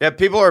them. Yeah,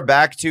 people are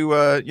back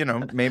to,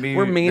 maybe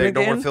We're mean they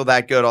don't again? feel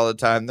that good all the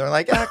time. They're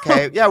like,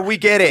 okay, yeah, we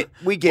get it.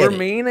 We get We're it.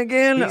 mean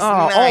again? He's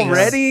nice.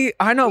 Already?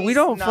 I know. we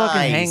don't fucking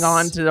nice. hang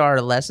on to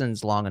our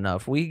lessons long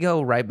enough. We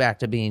go right back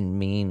to being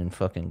mean and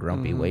fucking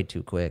grumpy way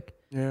too quick.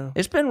 Yeah.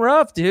 It's been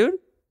rough, dude.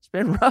 It's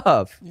been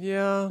rough.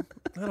 Yeah.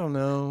 I don't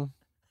know.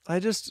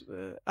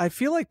 I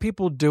feel like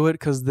people do it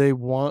because they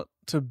want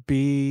to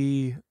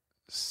be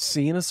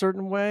seen a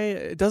certain way.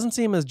 It doesn't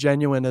seem as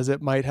genuine as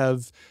it might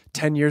have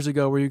 10 years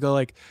ago, where you go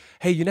like,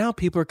 hey, you know how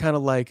people are kind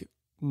of like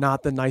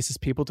not the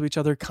nicest people to each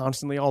other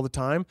constantly all the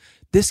time?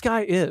 This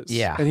guy is.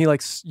 Yeah. And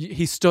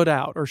he stood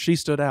out, or she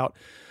stood out,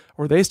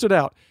 or they stood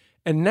out.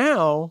 And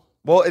now,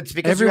 well, it's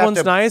because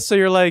everyone's nice, so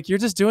you're like, you're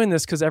just doing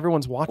this because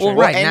everyone's watching. Well,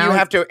 right, and now you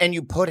have to, and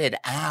you put it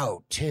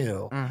out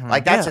too.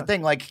 Like that's the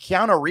thing. Like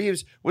Keanu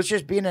Reeves was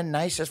just being a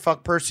nice as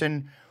fuck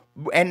person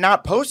and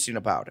not posting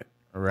about it.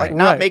 Like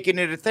not making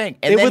it a thing.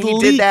 And it then would he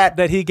leak did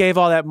that he gave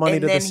all that money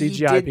to the CGI he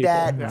did people.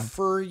 that Yeah.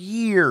 for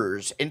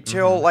years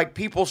until like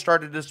people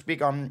started to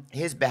speak on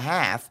his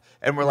behalf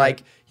and were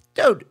like,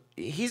 dude,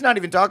 he's not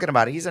even talking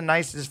about it. He's a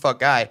nice as fuck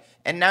guy.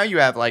 And now you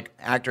have like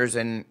actors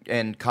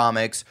and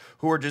comics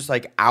who are just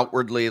like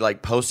outwardly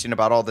like posting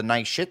about all the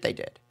nice shit they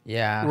did.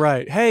 Yeah.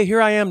 Right. Hey,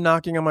 here I am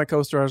knocking on my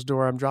co-star's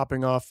door. I'm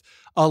dropping off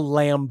a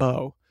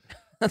Lambo.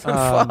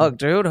 Fuck,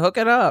 dude, hook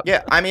it up.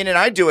 Yeah, I mean, and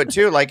I do it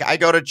too. Like, I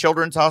go to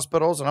children's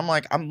hospitals, and I'm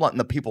like, I'm letting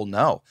the people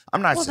know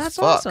I'm nice Well, as that's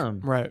fuck. awesome.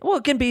 Right. Well,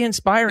 it can be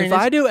inspiring. If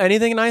I do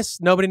anything nice,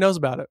 nobody knows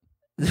about it.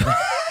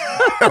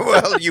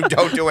 Well, you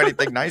don't do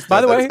anything nice.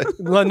 By the though, way, that's-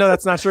 no,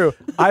 that's not true.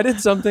 I did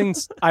something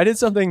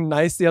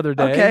nice the other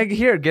day. Okay,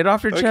 here, get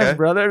off your chest,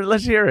 brother.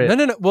 Let's hear it.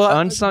 No. Well,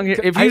 unsung.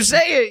 If you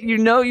say it, you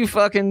know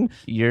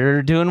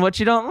you're doing what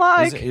you don't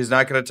like. he's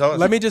not going to tell us.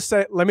 Let me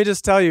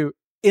just tell you,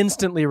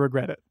 instantly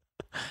regret it.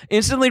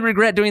 Instantly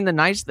regret doing the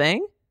nice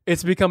thing.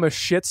 It's become a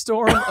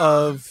shitstorm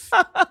of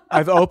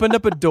I've opened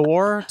up a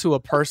door to a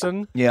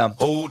person,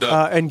 Hold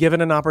up. and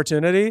given an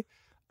opportunity,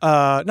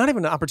 not even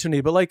an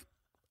opportunity, but like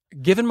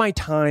given my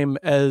time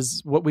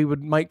as what we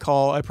might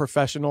call a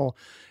professional,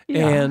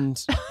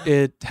 and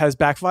it has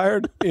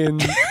backfired in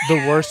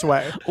the worst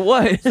way.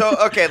 What? So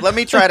okay, let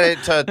me try to it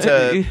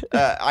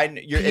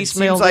Piecemeal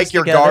seems like this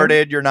you're together.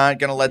 guarded. You're not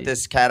going to let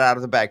this cat out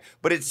of the bag.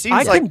 But it seems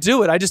I like can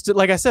do it. I just,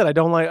 like I said, I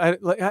don't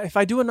if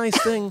I do a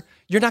nice thing,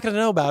 you're not going to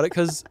know about it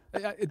because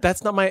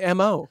that's not my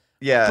MO.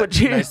 But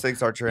nice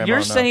things are true.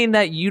 You're saying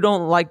that you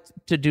don't like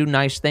to do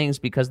nice things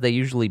because they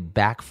usually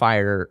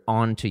backfire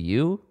onto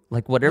you.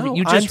 Like whatever No,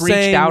 you just I'm reached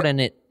saying- out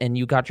and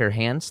you got your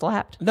hand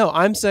slapped. No,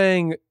 I'm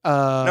saying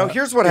No,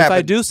 here's what if I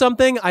happened. do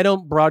something, I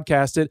don't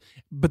broadcast it.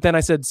 But then I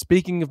said,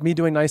 speaking of me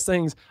doing nice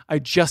things, I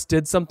just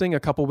did something a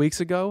couple weeks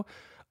ago,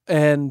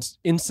 and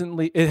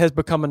instantly it has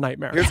become a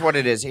nightmare. Here's what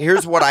it is.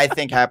 Here's what I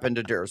think happened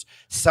to Durs.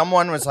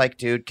 Someone was like,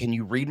 dude, can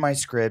you read my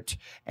script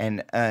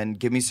and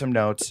give me some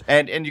notes?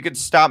 And you could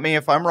stop me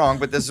if I'm wrong,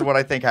 but this is what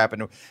I think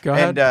happened. Go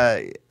ahead.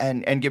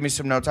 And give me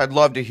some notes. I'd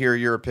love to hear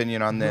your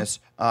opinion on this.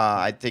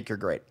 I think you're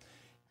great.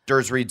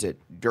 Durs reads it.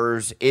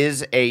 Durs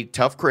is a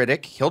tough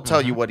critic. He'll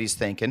tell you what he's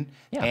thinking,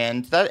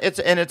 and it's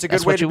a good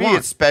That's way what to you be, want.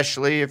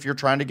 especially if you're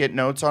trying to get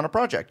notes on a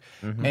project.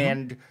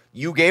 And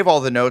you gave all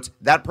the notes.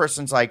 That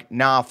person's like,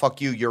 "Nah, fuck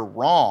you. You're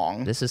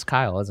wrong." This is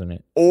Kyle, isn't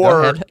it?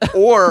 Or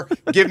or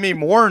give me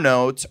more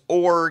notes,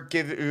 or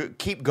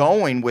keep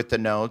going with the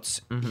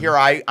notes. Here,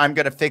 I'm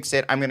gonna fix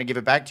it. I'm gonna give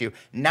it back to you.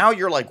 Now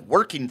you're like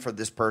working for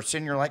this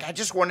person. You're like, I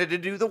just wanted to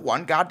do the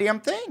one goddamn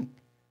thing.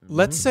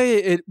 Let's say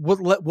it.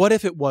 What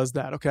if it was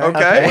that? Okay.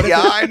 Okay. What if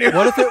I knew.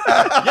 What if it?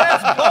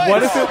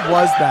 What if it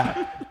was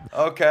that?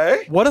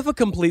 Okay. What if a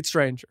complete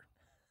stranger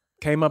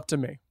came up to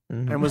me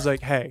and was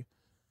like, "Hey,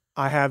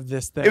 I have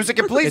this thing." It was a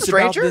complete It's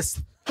about stranger?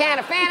 this- Can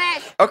I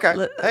finish?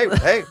 Okay.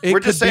 Hey, It we're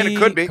just could saying be it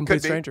could be. complete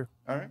Could be. stranger.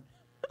 All right.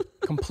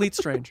 Complete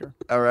stranger.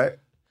 All right.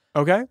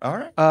 Okay. All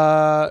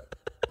right.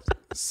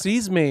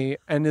 Sees me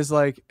and is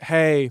like,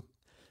 "Hey,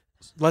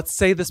 let's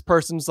say this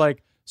person's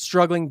like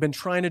struggling, been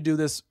trying to do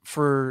this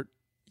for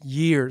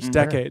years,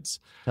 decades.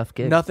 Tough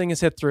gig. Nothing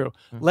has hit through.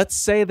 Let's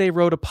say they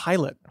wrote a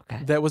pilot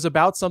that was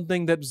about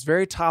something that was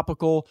very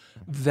topical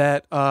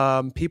that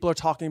people are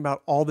talking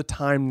about all the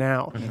time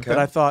now that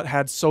I thought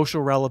had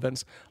social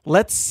relevance.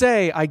 Let's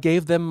say I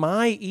gave them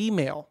my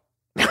email.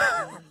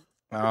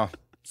 Oh,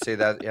 see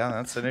that? Yeah,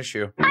 that's an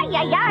issue.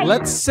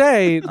 Let's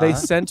say they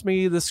sent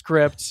me the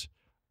script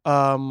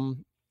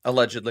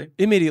Allegedly.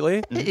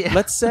 immediately. Yeah.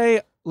 Let's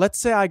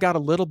say I got a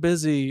little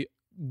busy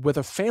with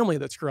a family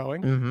that's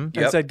growing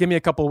and said, give me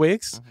a couple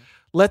weeks.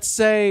 Let's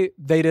say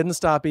they didn't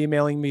stop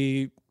emailing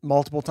me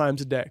multiple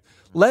times a day.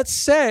 Let's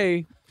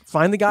say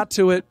finally got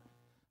to it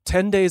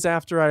 10 days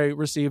after I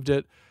received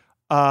it.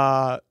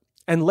 And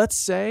let's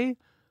say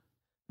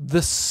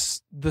the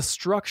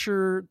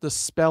structure, the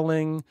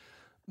spelling,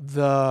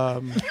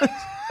 the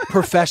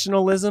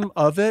professionalism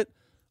of it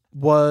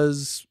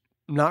was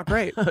not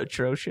great.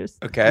 Atrocious.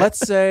 Okay. Let's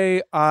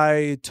say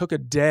I took a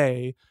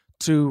day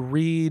to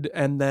read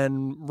and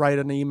then write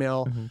an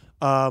email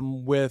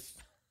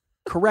with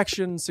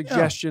corrections,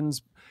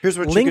 suggestions. Here's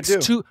what links you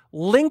could do.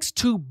 Links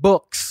to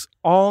books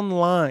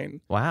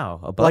online. Wow.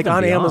 Above like and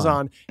on beyond.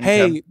 Amazon.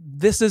 Hey,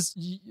 this is,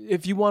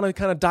 if you want to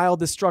kind of dial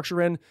this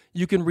structure in,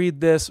 you can read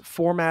this,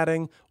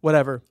 formatting,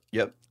 whatever.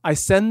 Yep. I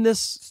send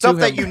this stuff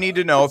to that him. you need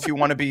to know if you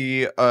want to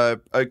be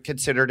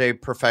considered a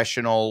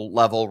professional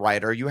level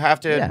writer. You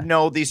have to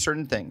know these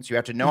certain things. You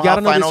have to know how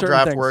Final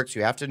Draft works.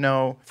 You have to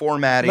know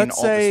formatting. This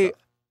stuff.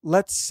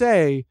 Let's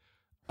say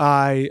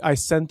I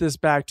sent this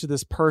back to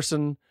this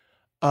person,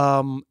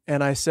 and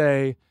I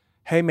say,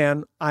 hey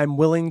man, I'm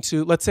willing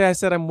to. Let's say I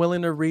said I'm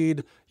willing to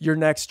read your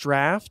next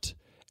draft,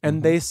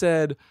 and they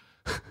said,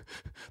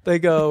 they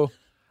go,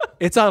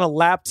 it's on a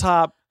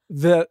laptop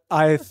that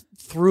I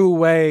threw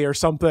away or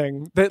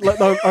something, that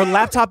or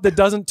laptop that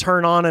doesn't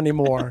turn on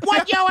anymore.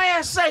 What your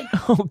ass say?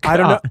 Oh, God. I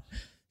don't know.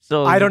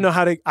 So I don't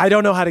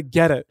know how to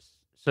get it.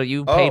 So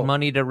you paid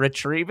money to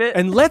retrieve it?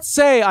 And let's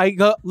say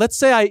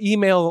I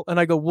email and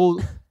I go,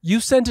 well, you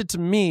sent it to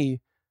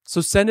me,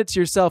 so send it to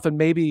yourself and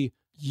maybe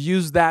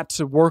use that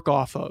to work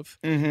off of.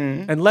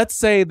 Mm-hmm. And let's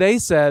say they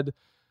said,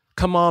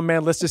 come on,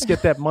 man, let's just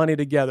get that money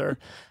together.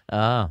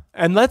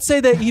 And let's say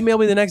they email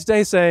me the next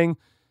day saying,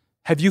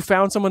 have you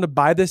found someone to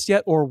buy this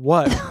yet or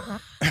what?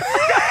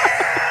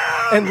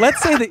 And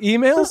let's say the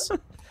emails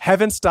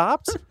haven't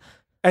stopped.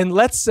 And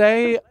let's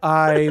say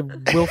I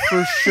will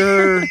for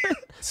sure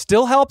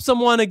still help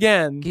someone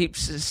again.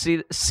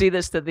 See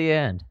this to the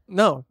end.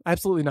 No,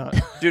 absolutely not.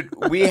 Dude,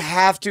 we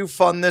have to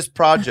fund this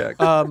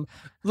project.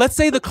 Let's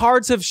say the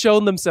cards have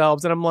shown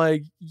themselves and I'm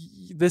like,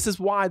 this is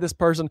why this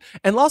person.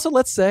 And also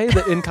let's say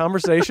that in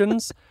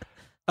conversations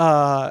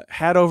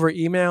had over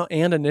email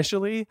and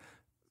initially,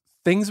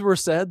 things were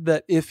said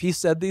that if he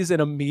said these in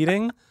a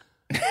meeting,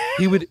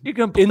 he would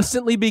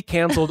instantly be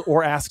canceled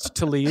or asked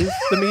to leave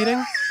the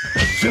meeting.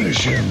 Finish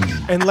him.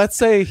 And let's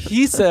say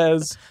he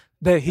says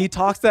that he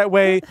talks that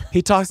way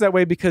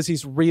because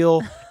he's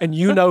real and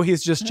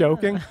he's just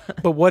joking,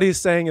 but what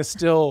he's saying is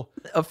still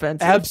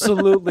offensive.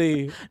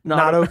 Absolutely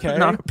not okay.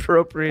 Not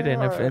appropriate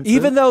and offensive.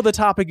 Even though the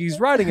topic he's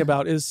writing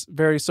about is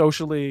very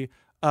socially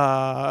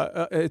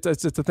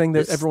it's a thing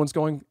that everyone's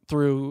going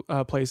through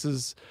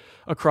places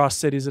across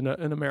cities in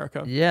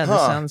America. Yeah,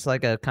 this sounds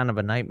like a kind of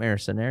a nightmare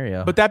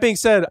scenario. But that being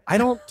said, I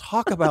don't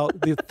talk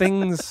about the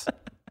things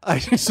I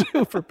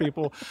do for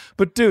people.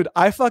 But dude,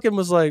 I fucking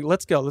was like,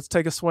 let's go. Let's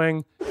take a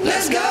swing.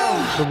 Let's go.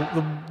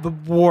 The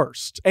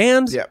worst.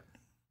 And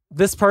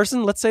this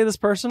person, let's say this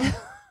person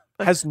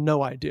has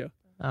no idea.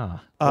 Oh,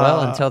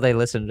 well, until they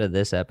listen to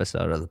this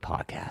episode of the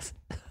podcast.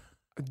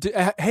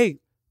 Hey,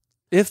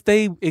 if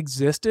they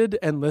existed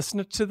and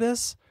listened to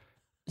this,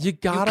 you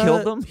gotta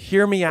kill them?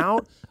 Hear me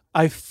out.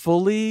 I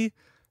fully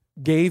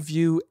gave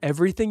you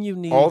everything you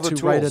need to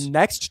write a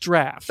next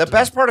draft. The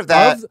best part of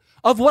that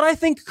of what I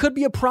think could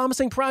be a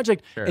promising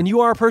project. Sure. And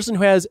you are a person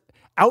who has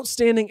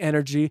outstanding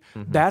energy.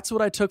 Mm-hmm. That's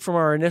what I took from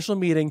our initial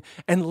meeting.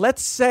 And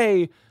let's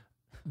say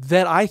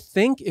that I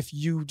think if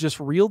you just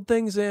reeled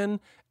things in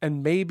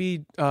and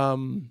maybe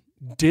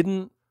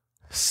didn't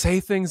say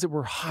things that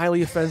were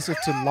highly offensive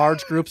to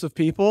large groups of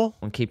people,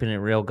 when keeping it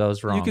real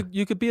goes wrong,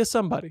 you could be a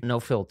somebody. No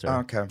filter.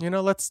 Okay.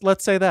 Let's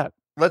say that.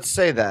 Let's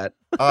say that.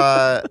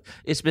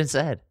 It's been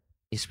said.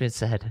 It's been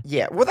said.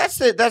 Yeah. Well,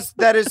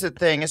 that is the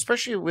thing,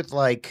 especially with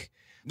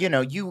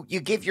you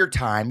give your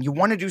time. You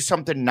want to do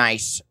something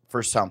nice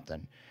for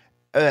something.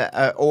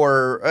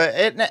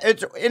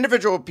 It's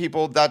individual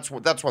people. That's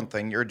one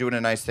thing. You're doing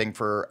a nice thing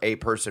for a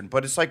person,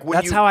 but it's like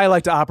that's how I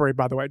like to operate.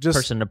 By the way, just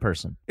person to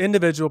person,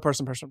 individual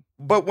person.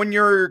 But when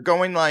you're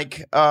going like,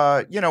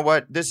 you know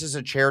what, this is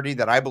a charity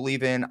that I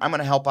believe in. I'm going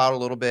to help out a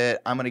little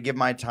bit. I'm going to give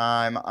my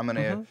time. I'm going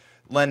to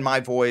lend my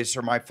voice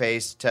or my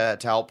face to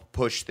help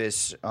push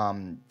this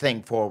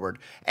thing forward,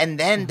 and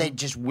then they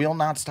just will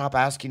not stop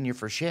asking you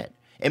for shit.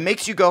 It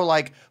makes you go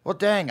like, well,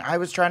 dang, I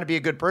was trying to be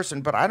a good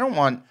person, but I don't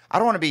want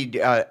to be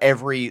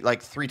every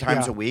 3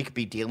 times a week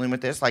be dealing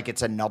with this like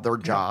it's another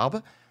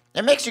job.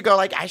 It makes you go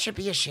like, I should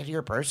be a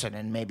shittier person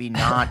and maybe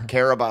not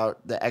care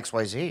about the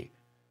XYZ.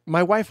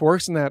 My wife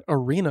works in that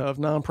arena of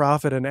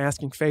nonprofit and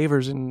asking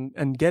favors and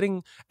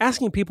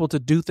asking people to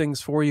do things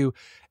for you.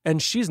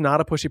 And she's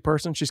not a pushy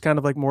person. She's kind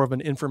of like more of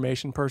an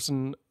information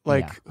person,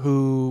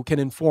 who can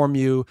inform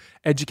you,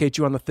 educate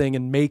you on the thing,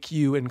 and make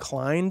you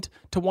inclined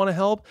to want to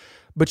help.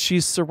 But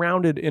she's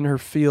surrounded in her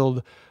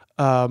field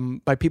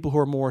by people who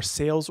are more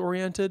sales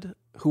oriented,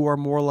 who are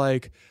more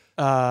like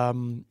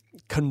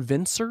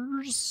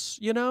convincers,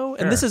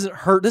 and this isn't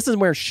her. This isn't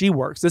where she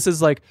works. This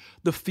is like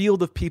the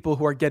field of people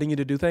who are getting you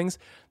to do things.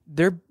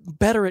 They're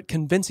better at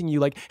convincing you,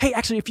 like, hey,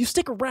 actually, if you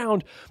stick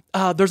around,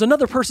 there's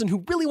another person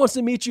who really wants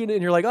to meet you,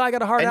 and you're like, oh, I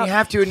got a hard out. And you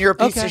have to, and you're a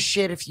piece of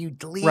shit if you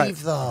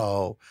leave,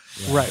 though.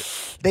 Yeah.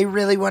 Right. They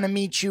really want to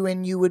meet you,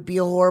 and you would be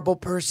a horrible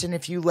person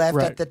if you left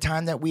at the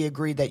time that we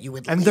agreed that you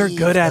would leave. And they're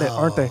good at it,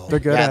 aren't they? They're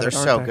good at it. Yeah, they're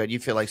so good. You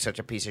feel like such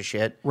a piece of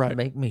shit. Right.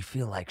 Make me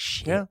feel like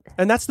shit. Yeah.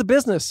 And that's the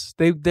business.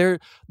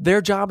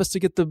 Their job is to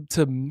get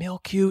to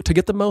milk you, to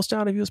get the most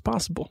out of you as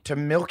possible. To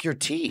milk your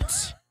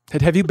teats.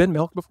 Have you been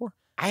milked before?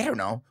 I don't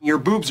know. Your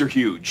boobs are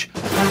huge.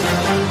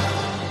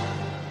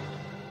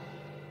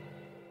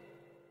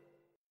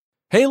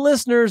 Hey,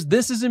 listeners,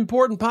 This Is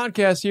Important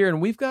podcast here,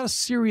 and we've got a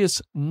serious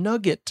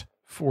nugget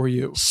for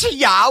you.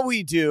 Yeah,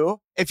 we do.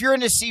 If you're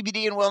into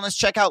CBD and wellness,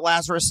 check out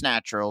Lazarus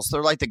Naturals.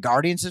 They're like the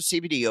guardians of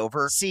CBD,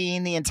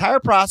 overseeing the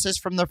entire process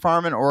from the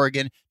farm in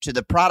Oregon to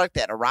the product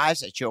that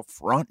arrives at your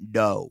front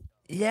door.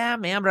 Yeah,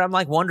 man, but I'm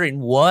like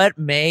wondering what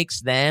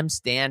makes them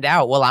stand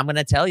out. Well, I'm going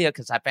to tell you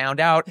because I found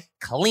out: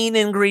 clean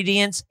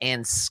ingredients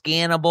and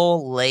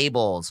scannable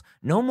labels.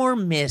 No more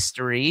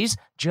mysteries,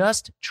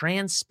 just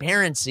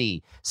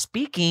transparency.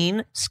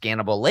 Speaking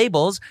scannable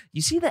labels,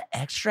 you see the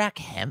extract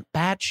hemp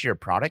batch your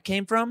product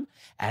came from?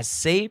 As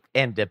safe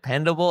and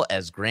dependable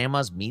as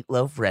grandma's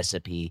meatloaf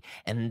recipe.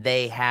 And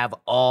they have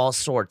all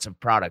sorts of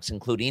products,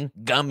 including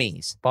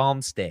gummies,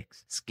 balm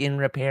sticks, skin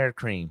repair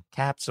cream,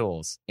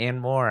 capsules, and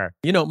more.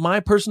 You know,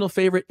 my personal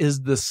favorite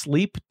is the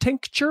sleep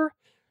tincture.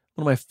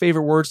 One of my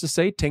favorite words to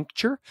say,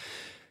 tincture.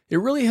 It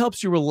really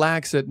helps you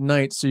relax at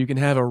night so you can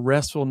have a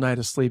restful night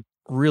of sleep.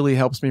 Really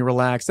helps me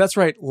relax. That's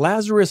right,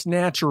 Lazarus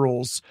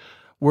Naturals,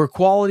 where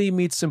quality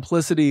meets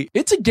simplicity.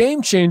 It's a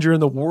game changer in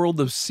the world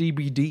of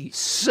CBD.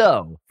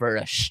 So, for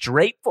a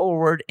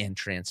straightforward and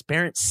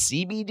transparent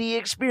CBD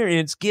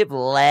experience, give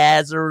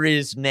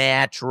Lazarus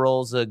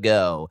Naturals a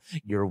go.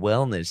 Your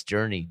wellness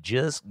journey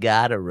just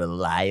got a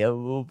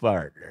reliable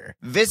partner.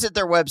 Visit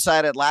their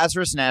website at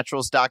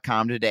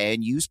LazarusNaturals.com today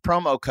and use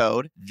promo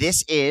code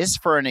THISIS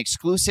for an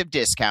exclusive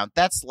discount.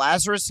 That's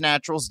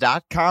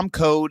LazarusNaturals.com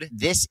code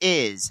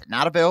THISIS.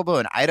 Not available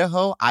in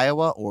Idaho,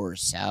 Iowa, or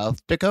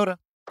South Dakota.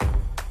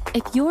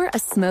 If you're a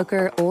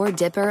smoker or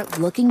dipper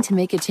looking to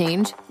make a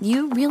change,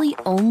 you really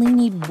only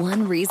need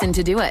one reason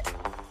to do it.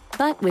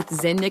 But with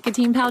Zyn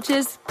nicotine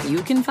pouches,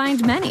 you can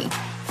find many.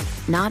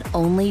 Not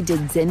only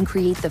did Zyn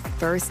create the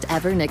first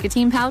ever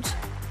nicotine pouch,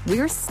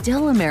 we're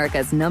still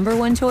America's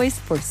 #1 choice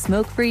for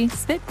smoke-free,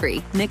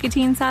 spit-free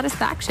nicotine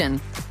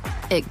satisfaction.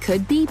 It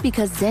could be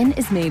because Zyn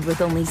is made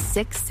with only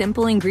 6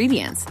 simple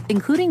ingredients,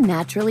 including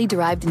naturally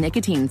derived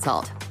nicotine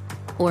salt.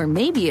 Or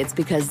maybe it's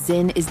because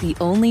Zyn is the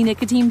only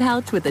nicotine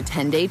pouch with a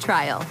 10-day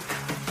trial.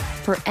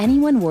 For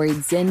anyone worried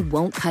Zyn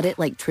won't cut it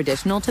like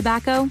traditional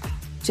tobacco,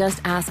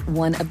 just ask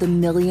one of the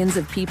millions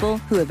of people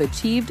who have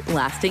achieved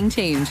lasting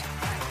change.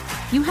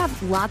 You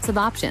have lots of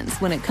options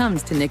when it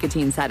comes to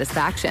nicotine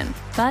satisfaction,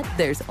 but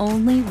there's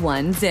only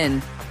one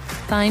Zyn.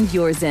 Find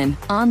your Zyn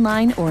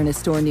online or in a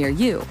store near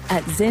you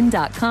at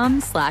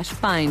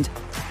zyn.com/find.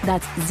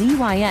 That's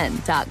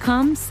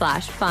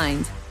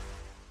ZYN.com/find.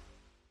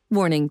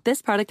 Warning,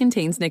 this product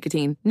contains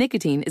nicotine.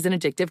 Nicotine is an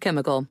addictive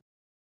chemical.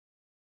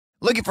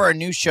 Looking for a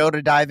new show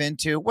to dive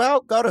into?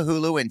 Well, go to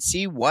Hulu and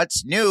see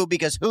what's new,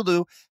 because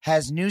Hulu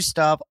has new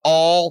stuff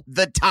all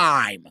the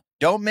time.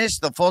 Don't miss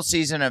the full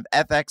season of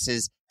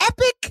FX's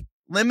epic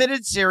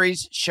limited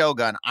series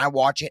Shogun. I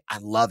watch it. I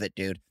love it,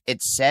 dude.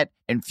 It's set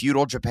in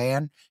feudal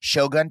Japan.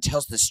 Shogun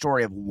tells the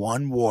story of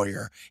one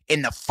warrior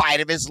in the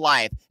fight of his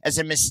life as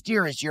a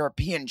mysterious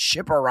European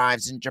ship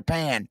arrives in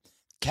Japan.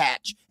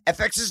 Catch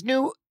FX's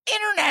new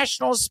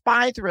international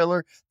spy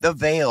thriller, The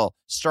Veil,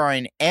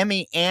 starring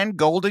Emmy and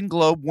Golden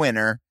Globe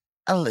winner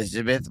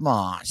Elizabeth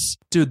Moss.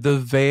 Dude, The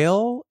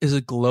Veil is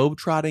a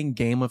globe-trotting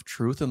game of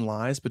truth and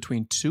lies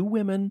between two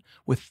women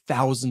with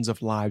thousands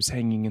of lives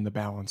hanging in the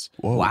balance.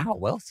 Whoa. Wow,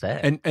 well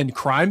said. And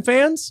crime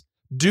fans,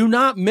 do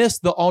not miss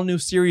the all-new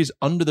series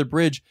Under the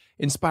Bridge,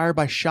 inspired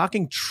by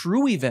shocking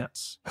true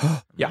events.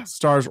 Yeah,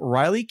 stars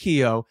Riley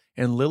Keough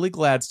and Lily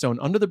Gladstone.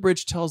 Under the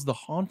Bridge tells the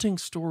haunting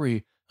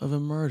story of a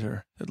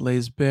murder that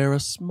lays bare a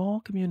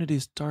small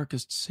community's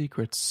darkest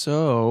secrets.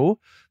 So,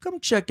 come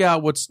check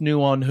out what's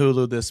new on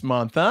Hulu this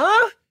month,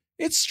 huh?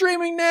 It's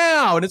streaming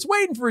now, and it's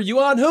waiting for you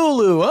on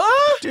Hulu,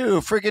 huh?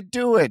 Dude, friggin'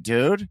 do it,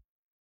 dude.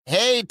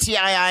 Hey,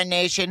 TII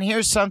Nation,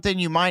 here's something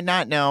you might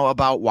not know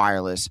about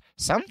wireless.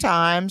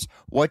 Sometimes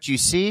what you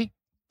see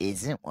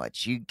isn't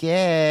what you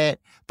get.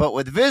 But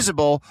with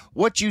Visible,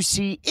 what you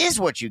see is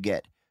what you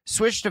get.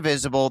 Switch to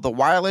Visible, the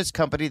wireless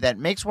company that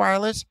makes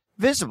wireless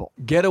visible.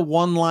 Get a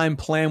one-line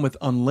plan with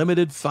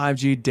unlimited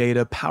 5G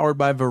data powered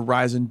by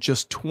Verizon,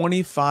 just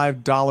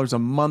 $25 a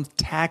month,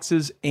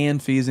 taxes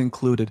and fees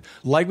included.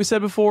 Like we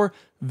said before,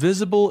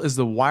 Visible is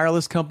the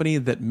wireless company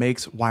that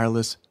makes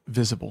wireless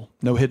visible.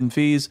 No hidden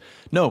fees.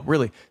 No,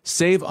 really.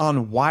 Save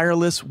on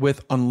wireless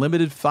with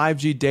unlimited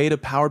 5G data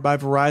powered by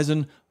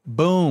Verizon.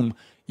 Boom.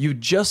 You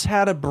just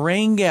had a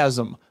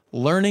braingasm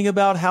learning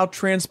about how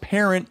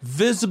transparent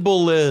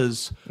Visible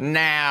is.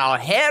 Now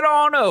head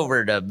on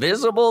over to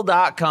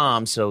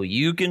Visible.com so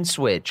you can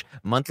switch.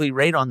 Monthly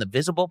rate on the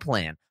Visible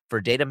plan. For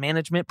data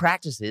management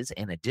practices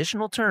and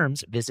additional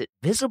terms, visit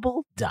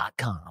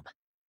Visible.com.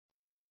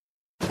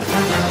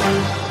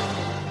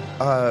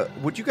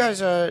 Would you guys,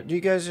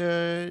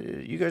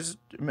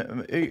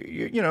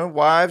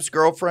 wives,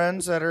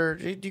 girlfriends that are,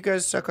 do you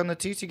guys suck on the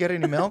teats? You get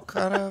any milk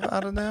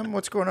out of them?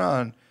 What's going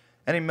on?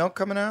 Any milk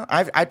coming out?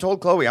 I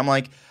told Chloe, I'm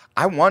like,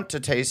 I want to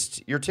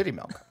taste your titty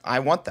milk. I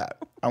want that.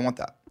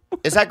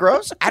 Is that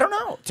gross? I don't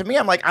know. To me,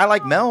 I'm like, I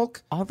like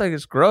milk. I don't think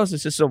it's gross.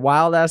 It's just a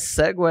wild ass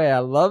segue. I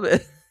love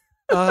it.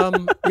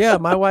 Yeah,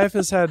 my wife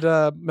has had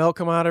milk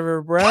come out of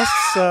her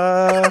breasts.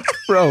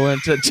 Bro,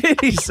 into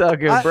titty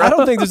sucker, bro. I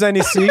don't think there's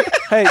any secret.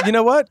 Hey, you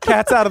know what?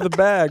 Cat's out of the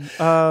bag.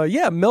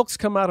 Yeah, milk's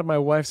come out of my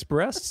wife's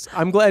breasts.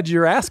 I'm glad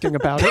you're asking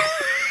about it,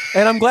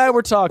 and I'm glad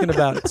we're talking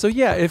about it. So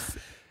yeah,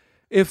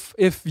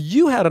 if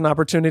you had an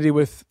opportunity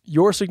with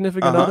your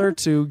significant other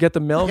to get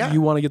the milk,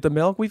 you want to get the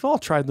milk. We've all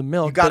tried the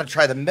milk. You got to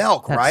try the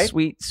milk, right?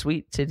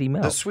 Sweet titty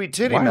milk. The sweet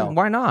titty milk.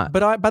 Why not?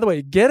 But by the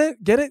way, get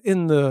it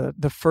in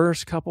the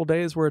first couple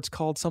days where it's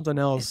called something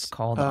else. It's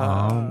called.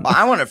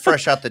 I want it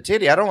fresh out the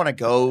titty. I don't want to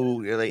go.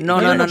 Like, No.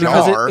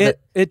 Because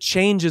it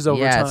changes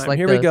over Yeah, time. it's like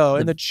Here we go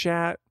in the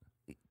chat.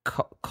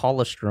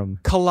 Colostrum.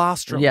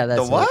 Yeah,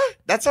 that's the what? it.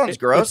 That sounds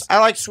gross. I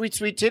like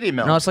sweet titty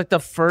milk. No, it's like the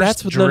first.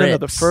 That's what, no.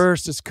 The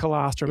first is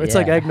colostrum. It's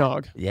like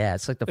eggnog. Yeah,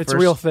 it's like the it's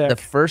first. real thick. The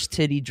first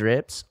titty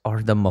drips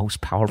are the most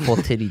powerful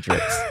titty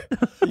drips.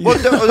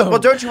 Well,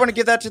 don't you want to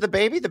give that to the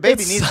baby? The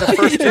baby needs the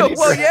first titty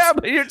Well, drips. yeah,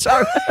 but you're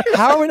talking.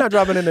 How are we not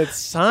dropping in? It's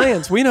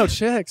science. We know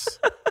chicks.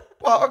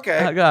 Well, okay.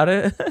 I got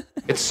it.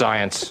 It's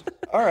science.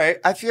 All right.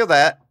 I feel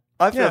that.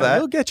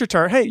 You'll get your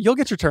turn. Hey, you'll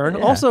get your turn.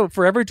 Yeah. Also,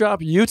 for every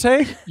drop you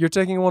take, you're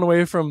taking one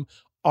away from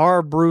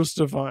our Bruce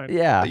Devine.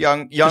 Yeah. The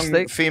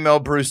young female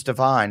Bruce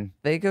Devine.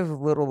 Think of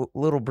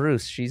little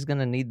Bruce. She's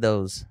gonna need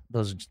those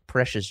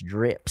precious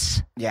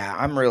drips. Yeah,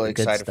 I'm really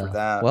excited for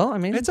that. Well, I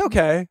mean, it's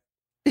okay.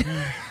 You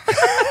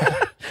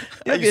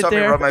saw me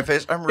rub my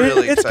face. I'm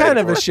really excited. It's kind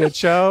of for a shit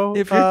show.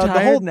 If you're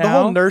tired the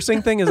whole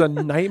nursing thing is a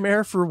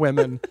nightmare for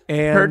women.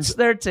 And hurts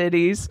their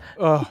titties.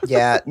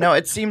 Yeah, no,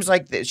 it seems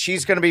like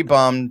she's going to be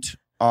bummed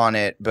on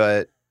it,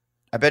 but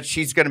I bet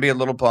she's going to be a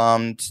little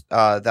bummed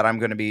that I'm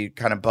going to be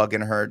kind of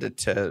bugging her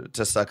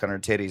to suck on her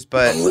titties.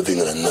 But I'm living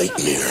in a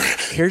nightmare.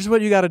 Here's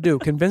what you got to do: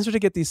 convince her to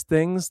get these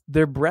things.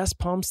 They're breast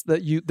pumps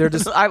they're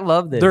just. I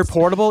love this. They're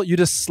portable. You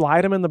just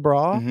slide them in the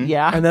bra,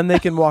 yeah, and then they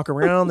can walk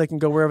around. They can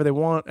go wherever they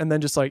want, and then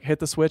just like hit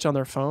the switch on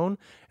their phone,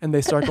 and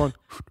they start going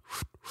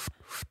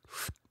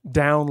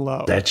down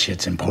low. That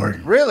shit's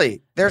important.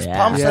 Really? There's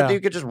pumps that you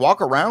could just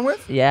walk around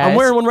with? Yeah. I'm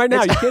wearing one right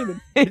now. You can't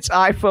even. It's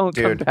iPhone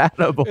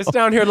compatible. It's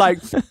down here like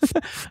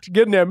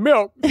getting that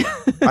milk.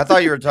 I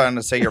thought you were trying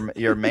to say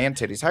your man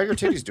titties. How are your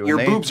titties doing?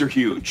 Your boobs are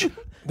huge.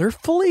 They're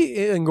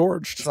fully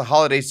engorged. It's the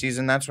holiday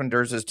season. That's when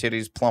Durz's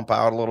titties plump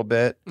out a little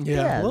bit.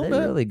 Yeah, a little bit.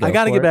 Really go I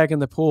got to for get it. back in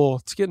the pool.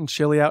 It's getting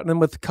chilly out. And then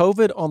with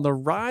COVID on the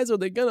rise, are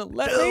they going to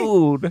let me?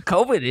 Dude,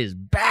 COVID is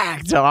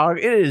back, dog.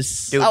 It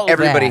is Dude, so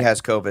everybody bad.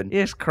 has COVID.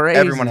 It's crazy.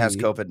 Everyone has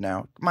COVID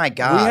now. My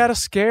God. We had a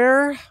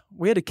scare.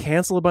 We had to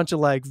cancel a bunch of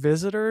like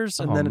visitors,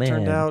 and then it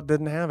turned out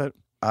didn't have it.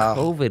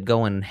 COVID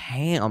going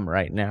ham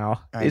right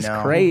now. It's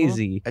know.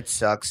 crazy. It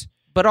sucks.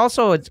 But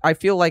also, I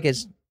feel like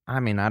it's. I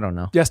mean, I don't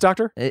know. Yes,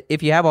 doctor.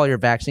 If you have all your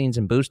vaccines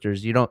and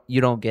boosters, you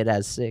don't get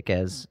as sick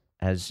as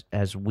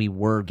we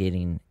were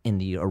getting in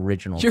the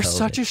original. You're COVID.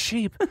 such a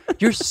sheep.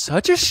 You're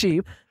such a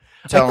sheep.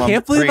 Tell I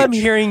can't believe I'm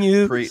hearing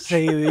you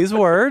say these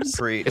words.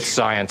 It's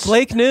science.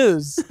 Blake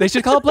News. They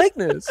should call it Blake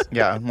News.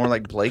 Yeah, more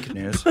like Blake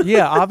News.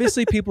 Yeah,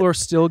 obviously people are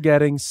still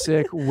getting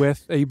sick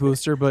with a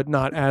booster, but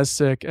not as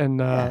sick, and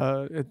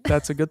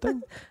that's a good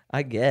thing.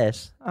 I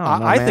guess.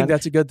 I think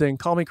that's a good thing.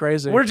 Call me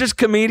crazy. We're just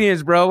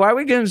comedians, bro. Why are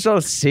we getting so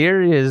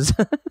serious?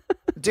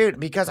 Dude,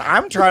 because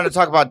I'm trying to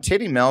talk about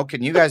titty milk,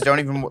 and you guys don't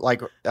even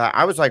like.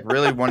 I was like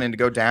really wanting to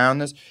go down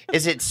this.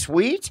 Is it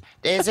sweet?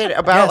 Is it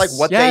about like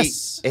what they?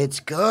 It's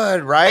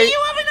good, right?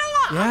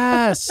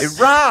 Yes, it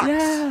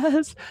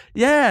rocks.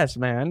 Yes,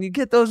 man. You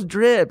get those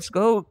drips.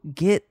 Go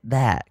get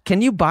that.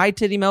 Can you buy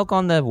titty milk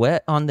on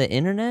the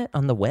internet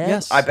on the web?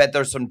 Yes. I bet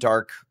there's some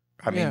dark.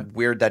 I mean,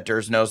 weird that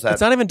Durz knows that.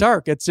 It's not even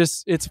dark.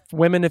 It's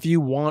women. If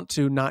you want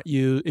to not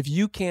use, if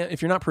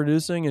you're not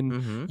producing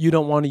and you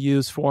don't want to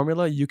use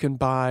formula, you can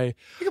buy.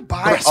 You can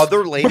buy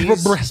other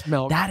ladies' breast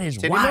milk. That is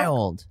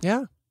wild.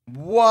 Yeah.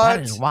 What?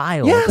 That is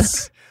wild.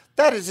 Yes.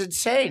 That is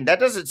insane. That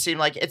doesn't seem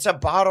like it's a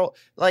bottle.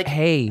 Like,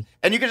 hey,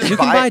 and you can just you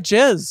can buy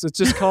jizz. It's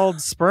just called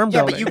sperm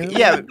donor. But you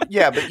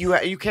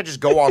can't just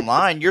go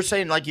online. You're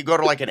saying like you go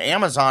to like an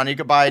Amazon, you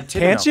could buy titty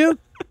milk. Can't you?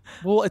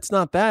 Well, it's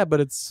not that, but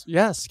it's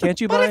yes. Can't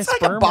you buy? But it's like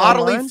sperm a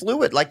bodily online?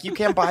 fluid. Like you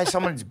can't buy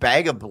someone's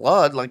bag of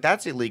blood. Like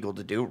that's illegal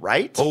to do,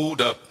 right?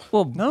 Hold up.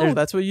 Well, no,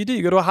 that's what you do.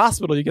 You go to a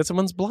hospital. You get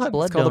someone's blood.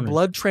 It's called a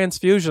blood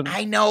transfusion.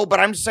 I know, but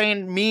I'm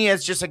saying me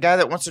as just a guy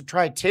that wants to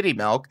try titty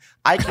milk.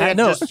 I can't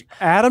just.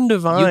 Adam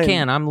Devine. You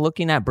can. I'm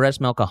looking at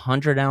breast milk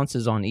 100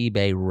 ounces on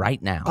eBay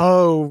right now.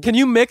 Oh, can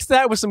you mix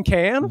that with some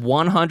can?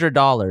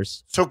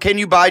 $100. So can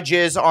you buy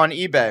jizz on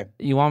eBay?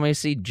 You want me to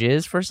see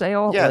jizz for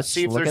sale? Yeah, Let's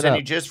see if look there's it any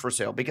up. jizz for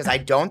sale because I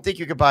don't think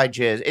you could buy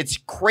jizz. It's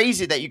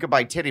crazy that you could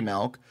buy titty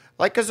milk,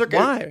 like because they're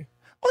Why?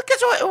 Well,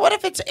 because what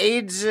if it's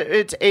AIDS?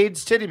 It's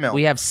AIDS titty milk.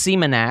 We have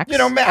Semenax. You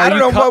know, man, I don't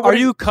know what. Are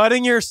you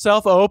cutting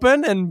yourself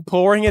open and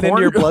pouring it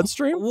into your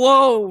bloodstream?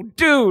 Whoa,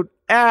 dude,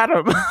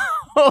 Adam.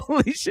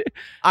 Holy shit.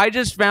 I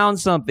just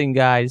found something,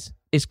 guys.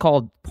 It's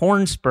called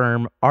porn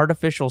sperm,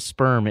 artificial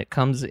sperm. It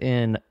comes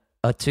in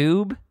a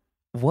tube.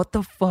 What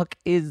the fuck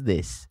is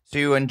this? So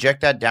you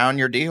inject that down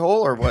your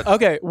D-hole or what?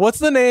 Okay, what's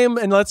the name?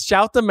 And let's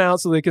shout them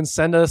out so they can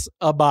send us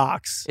a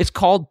box. It's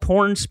called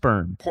porn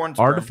sperm. Porn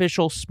sperm.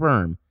 Artificial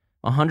sperm.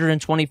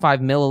 125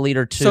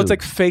 milliliter tube. So it's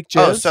like fake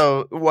jizz? Oh,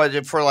 so was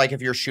it for like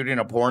if you're shooting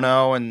a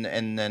porno and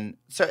then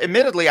so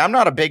admittedly I'm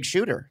not a big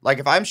shooter. Like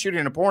if I'm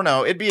shooting a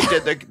porno, it'd be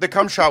the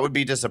cum shot would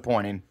be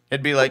disappointing.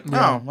 It'd be like,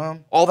 oh, well,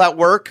 all that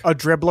work, a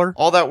dribbler,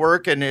 all that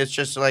work, and it's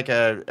just like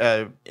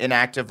a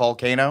inactive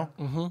volcano.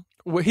 Mm-hmm.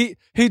 Well,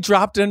 he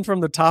dropped in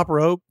from the top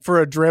rope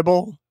for a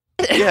dribble.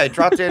 Yeah, he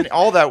dropped in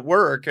all that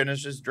work and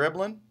it's just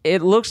dribbling.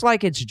 It looks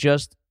like it's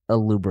just a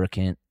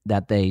lubricant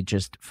that they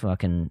just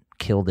fucking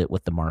killed it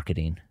with the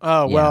marketing.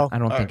 Oh, Yeah, well. I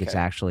don't think Okay. it's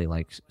actually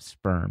like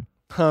sperm.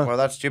 Huh. Well,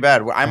 that's too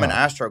bad. I'm an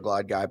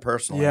Astroglide guy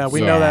personally. Yeah,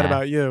 we know that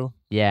about you.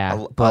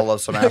 Yeah. I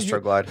love some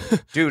Astroglide.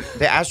 Dude,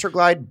 the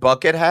Astroglide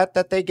bucket hat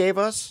that they gave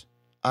us.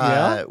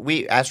 Yeah?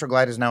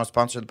 Astroglide is now a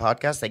sponsor of the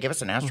podcast. They gave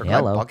us an Astroglide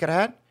Hello. bucket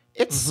hat.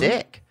 It's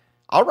sick.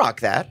 I'll rock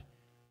that.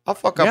 I'll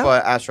fuck up Yeah.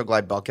 an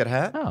Astroglide bucket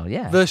hat. Oh,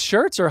 yeah. The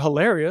shirts are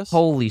hilarious.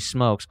 Holy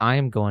smokes. I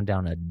am going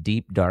down a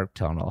deep, dark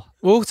tunnel.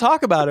 We'll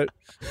talk about it.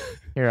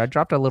 Here, I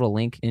dropped a little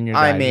link in your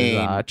I guys'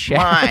 mean, chat.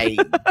 my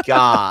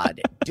God,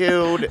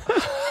 dude.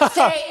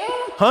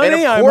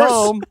 Honey, I'm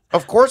home.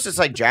 Of course, it's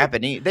like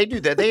Japanese. They do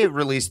that. They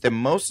release the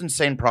most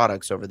insane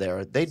products over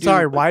there. They do.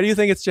 Sorry, why do you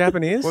think it's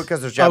Japanese? Well,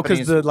 because there's Oh,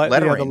 Japanese the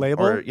lettering.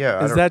 label? Or, yeah,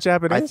 I Is don't- that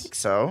Japanese? I think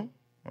so.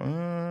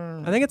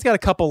 I think it's got a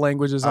couple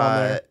languages on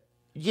there.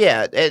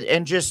 Yeah,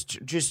 and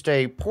just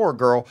a poor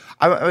girl.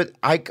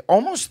 I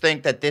almost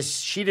think that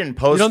she didn't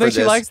pose. You don't for think she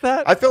this. likes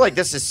that? I feel like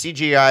this is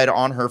CGI'd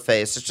on her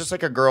face. It's just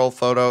like a girl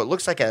photo. It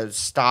looks like a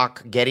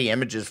stock Getty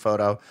Images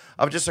photo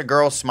of just a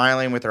girl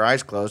smiling with her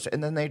eyes closed,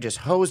 and then they just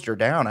hosed her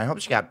down. I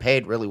hope she got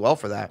paid really well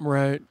for that.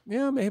 Right.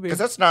 Yeah, maybe. Because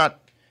that's not.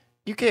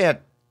 You can't.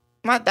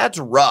 That's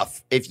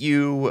rough.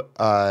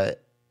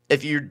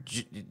 If you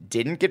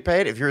didn't get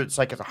paid, it's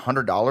like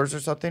 $100 or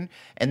something,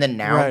 and then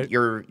now Right.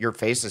 your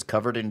face is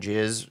covered in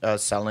jizz,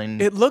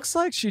 selling. It looks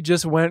like she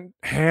just went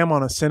ham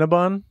on a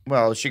Cinnabon.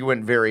 Well, she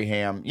went very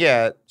ham.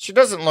 Yeah, she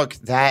doesn't look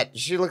that.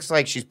 She looks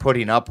like she's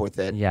putting up with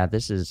it. Yeah,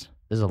 this is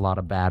a lot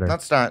of batter.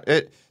 That's not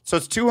it. So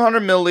it's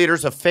 200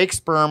 milliliters of fake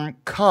sperm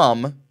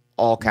cum,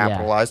 all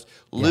capitalized,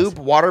 lube,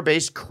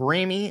 water-based,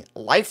 creamy,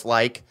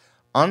 lifelike,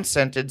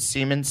 unscented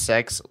semen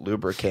sex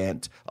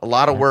lubricant. A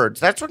lot of words.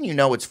 That's when you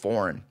know it's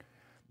foreign.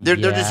 They're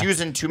just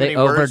using too many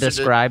words. They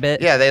over-describe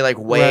it. Yeah, they like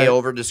way Right.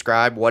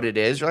 over-describe what it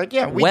is. You're like,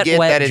 yeah, we wet, get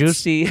wet, that it's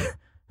juicy,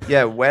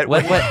 yeah, wet,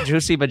 wet,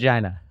 juicy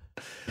vagina.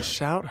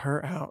 Shout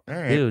her out. All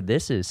right. Dude,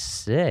 this is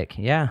sick.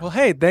 Yeah. Well,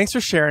 hey, thanks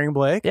for sharing,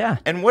 Blake. Yeah.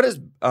 And what is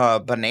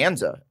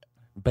Bonanza?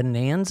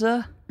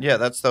 Bonanza? Yeah,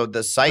 that's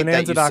the site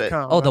that you said.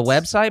 Bonanza.com. Oh, the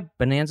website?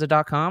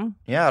 Bonanza.com?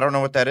 Yeah, I don't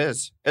know what that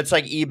is. It's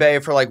like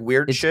eBay for like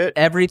weird It's shit.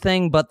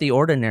 everything but the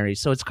ordinary.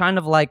 So it's kind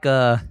of like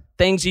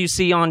things you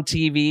see on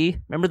TV.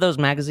 Remember those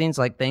magazines,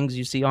 like Things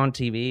You See on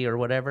TV or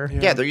whatever?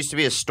 Yeah, there used to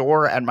be a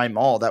store at my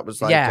mall that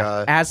was like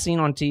As Seen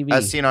on TV.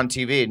 as seen on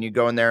TV, and you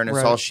go in there and it's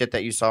Right. all shit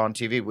that you saw on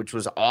TV, which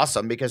was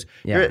awesome because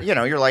Yeah.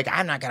 you're like,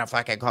 I'm not gonna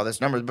fucking call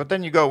this number, but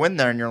then you go in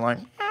there and you're like,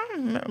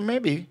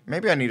 maybe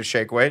I need a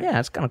shake weight. Yeah,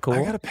 it's kind of cool.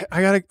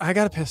 I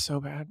gotta piss so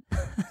bad.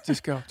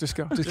 Just go. Just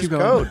keep Just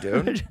going. go,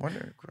 dude.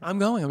 Wonder- I'm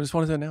going. I just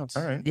wanted to announce.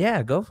 all right,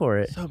 Yeah, go for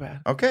it. So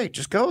bad. okay,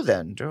 just go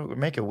then. Don't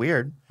make it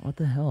weird. What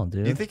the hell,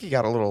 dude? Do you think he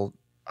got a little?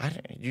 Do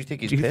you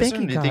think he's Do you think pissing?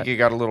 he Do you think got- he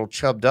got a little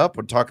chubbed up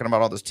when talking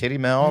about all this titty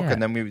milk, Yeah.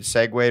 and then we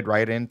segued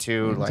right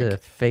into Into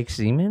like fake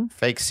semen?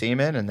 fake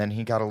semen, and then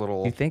he got a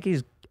little You think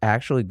he's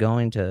actually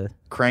going to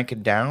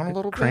cranking down a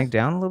little crank bit,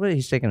 down a little bit?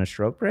 He's taking a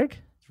stroke break?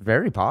 It's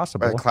very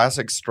possible. a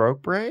classic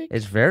stroke break.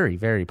 It's very,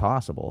 very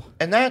possible.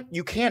 And that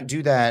you can't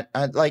do that.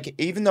 Like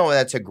even though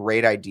that's a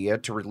great idea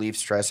to relieve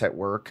stress at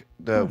work,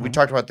 we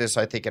talked about this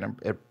I think in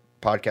a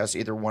podcast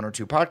either one or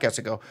two podcasts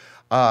ago,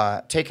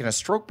 taking a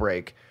stroke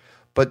break,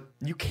 but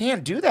you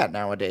can't do that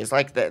nowadays.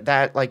 Like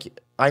that like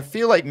I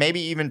feel like maybe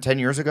even 10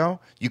 years ago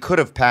you could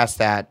have passed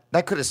that.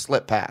 That could have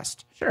slipped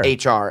past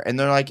HR, and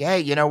they're like, hey,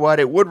 you know what?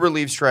 It would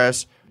relieve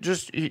stress.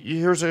 Just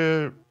here's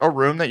a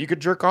room that you could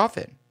jerk off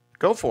in.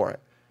 Go for it.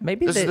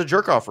 Maybe This is the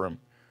jerk off room.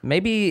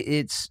 Maybe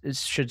it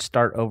should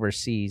start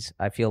overseas.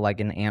 I feel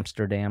like in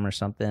Amsterdam or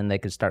something, they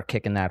could start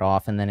kicking that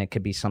off, and then it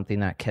could be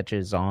something that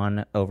catches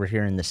on over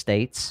here in the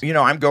States. You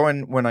know, I'm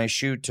going when I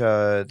shoot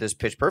this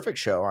Pitch Perfect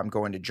show. I'm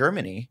going to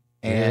Germany,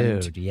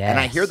 and Dude, and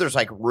I yes. hear there's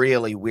like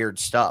really weird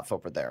stuff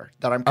over there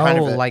that I'm kind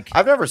of like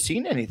I've never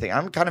seen anything.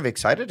 I'm kind of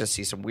excited to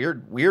see some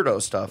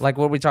weirdo stuff. like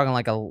what are we talking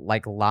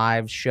like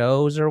live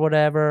shows or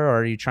whatever?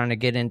 Or are you trying to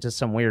get into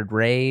some weird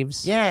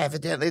raves? Yeah,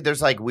 evidently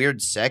there's like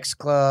weird sex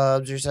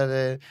clubs or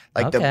something,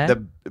 like Okay.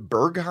 the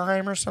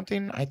Bergheim or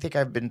something. I think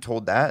I've been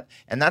told that,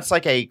 and that's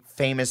like a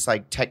famous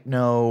like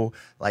techno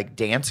like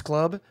dance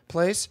club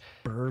place.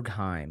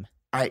 Bergheim.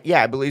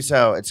 I believe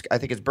so. I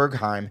think it's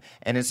Bergheim,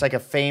 and it's like a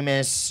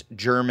famous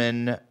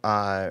German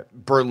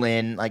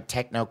Berlin like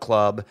techno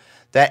club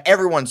that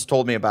everyone's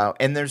told me about.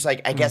 And there's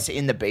like I guess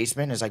in the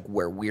basement is like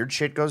where weird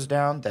shit goes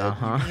down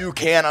that you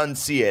can't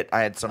unsee it.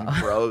 I had some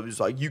bro who's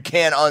like, you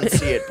can't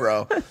unsee it,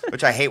 bro,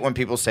 which I hate when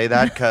people say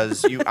that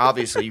because you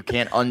obviously you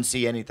can't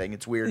unsee anything.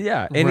 It's weird.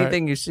 Yeah,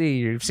 anything you see,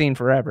 you've seen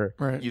forever.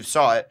 Right. You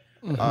saw it.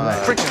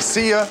 Freaking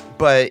see ya.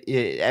 But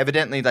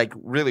evidently, like,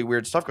 really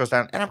weird stuff goes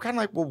down. And I'm kind of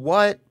like, well,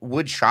 what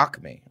would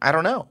shock me? I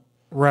don't know.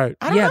 Right.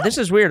 This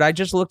is weird. I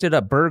just looked it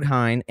up,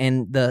 Berghain,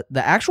 and the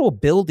actual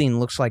building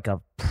looks like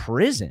a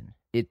prison.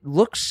 It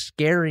looks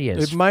scary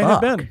as fuck. It might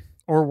have been.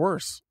 Or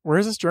worse. Where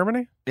is this,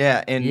 Germany?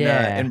 Yeah,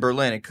 in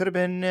Berlin. It could have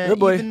been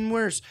even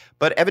worse.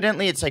 But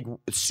evidently, it's like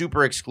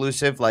super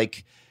exclusive.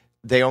 Like,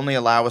 they only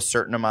allow a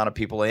certain amount of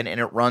people in,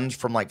 and it runs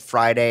from like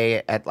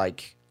Friday at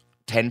like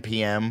 10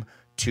 p.m.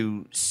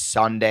 to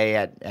Sunday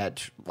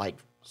at like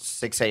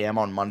 6 a.m.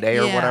 on Monday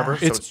or whatever.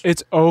 So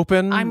it's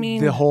open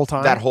the whole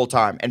time? That whole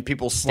time. And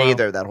people stay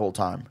there that whole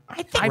time.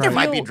 I think there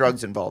might be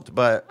drugs involved,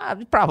 but...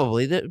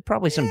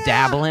 Probably some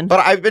dabbling.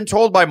 But I've been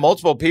told by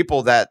multiple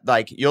people that,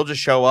 like, you'll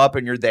just show up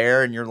and you're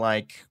there and you're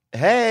like,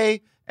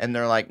 hey, and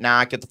they're like,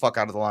 nah, get the fuck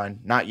out of the line.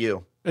 Not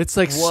you. It's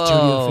like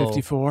Studio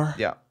 54.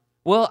 Yeah.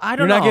 Well, I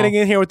don't know. You're not getting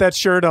in here with that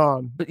shirt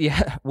on. But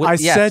yeah. I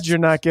said you're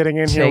not getting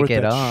in here with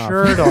that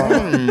shirt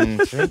on.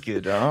 Take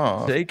it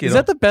off. Is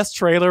that the best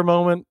trailer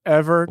moment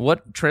ever?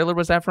 What trailer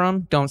was that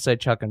from? Don't say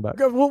Chuck and Buck.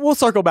 We'll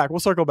circle back.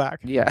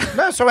 Yeah.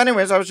 No, so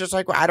anyways, I was just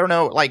like, I don't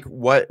know, like,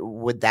 what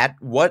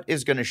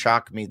is going to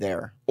shock me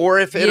there? Or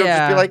if it'll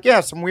just be like,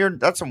 that's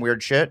some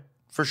weird shit.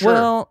 For sure.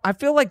 Well, I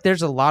feel like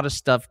there's a lot of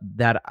stuff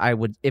that I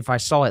would, if I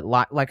saw it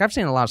live, like I've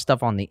seen a lot of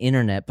stuff on the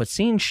internet, but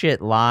seeing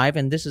shit live,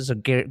 and this is a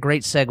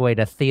great segue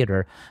to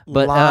theater.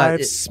 But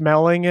live,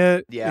 smelling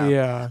it.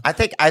 Yeah. I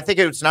think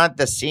it's not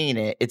the seeing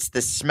it, it's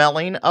the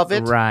smelling of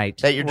it. Right.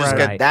 That you're just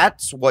good.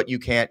 That's what you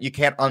can't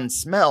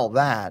unsmell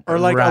that. Or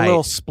like a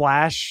little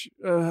splash.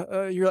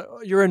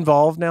 You're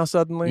involved now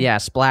suddenly. Yeah,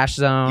 splash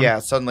zone. Yeah,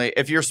 suddenly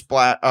if you're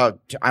I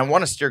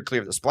want to steer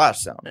clear of the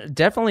splash zone.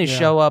 Definitely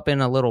show up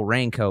in a little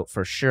raincoat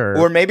for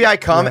sure. Or maybe I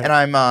come and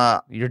I'm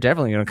you're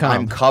definitely gonna come.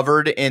 I'm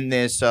covered in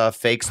this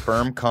fake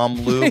sperm cum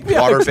lube,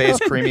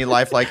 water-based, creamy,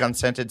 lifelike,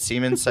 unscented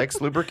semen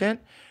sex lubricant.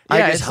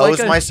 Yeah, I just hose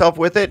myself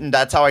with it, and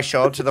that's how I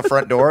show up to the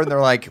front door. And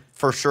they're like,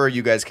 "For sure,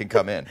 you guys can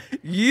come in."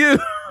 You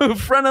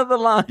front of the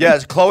line.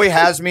 Yes, Chloe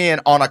has me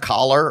on a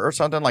collar or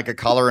something, like a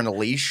collar and a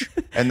leash,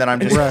 and then I'm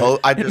just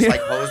I just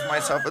like hose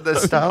myself with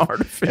this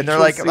stuff, and they're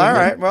like, "All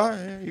right,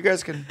 well, you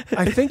guys can."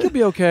 I think you'll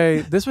be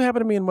okay. This would happen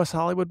to me in West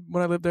Hollywood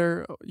when I lived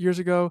there years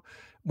ago.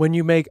 When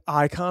you make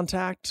eye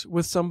contact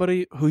with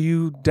somebody who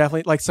you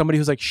definitely like, somebody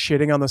who's like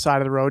shitting on the side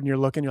of the road, and you're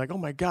looking, you're like, oh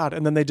my God.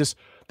 And then they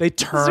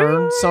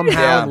turn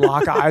somehow and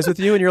lock eyes with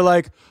you, and you're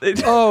like,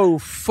 oh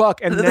fuck.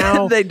 And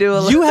now they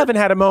do you haven't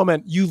had a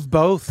moment. You've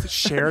both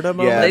shared a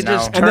moment. Yeah, they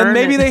just and then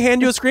maybe they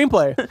hand you a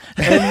screenplay. And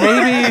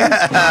maybe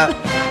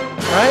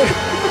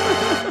right?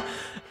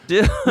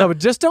 No, but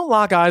just don't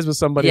lock eyes with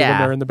somebody when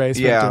they're in the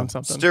basement doing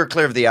something. Steer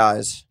clear of the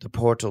eyes. The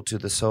portal to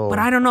the soul. But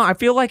I don't know. I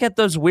feel like at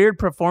those weird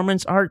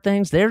performance art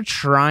things, they're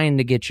trying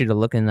to get you to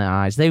look in the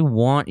eyes. They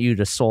want you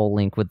to soul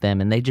link with them,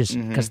 and they just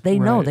because they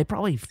know they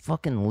probably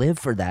fucking live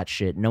for that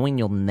shit, knowing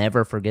you'll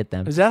never forget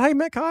them. Is that how you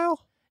met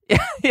Kyle?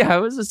 Yeah,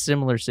 it was a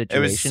similar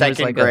situation. It was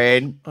second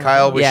grade.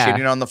 Kyle was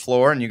shitting on the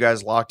floor, and you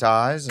guys locked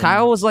eyes.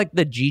 Kyle was like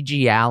the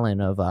Gigi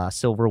Allen of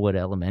Silverwood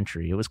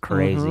Elementary. It was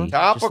crazy.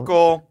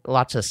 Topical.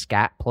 Lots of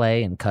scat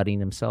play and cutting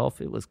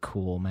himself. It was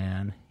cool,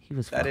 man. He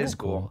was. That is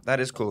cool.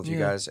 That is cool with you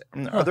guys.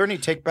 Are there any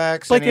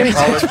takebacks? Like any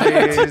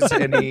apologies?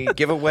 Any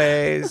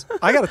giveaways?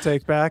 I got a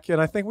take back,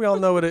 and I think we all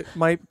know what it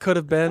could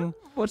have been.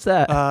 What's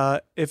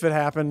that? If it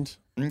happened.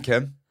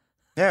 Okay.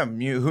 Yeah,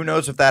 who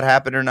knows if that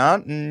happened or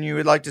not, and you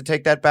would like to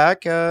take that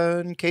back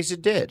in case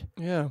it did.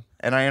 Yeah.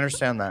 And I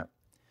understand that.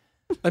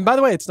 And by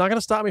the way, it's not going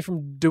to stop me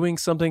from doing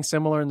something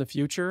similar in the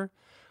future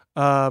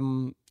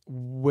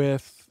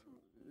with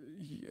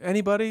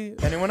anybody.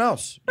 Anyone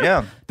else.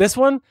 Yeah. This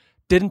one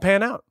didn't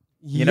pan out.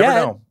 You never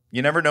know.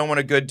 You never know when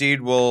a good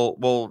deed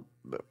will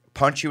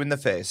punch you in the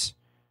face.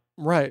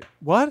 Right.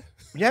 What?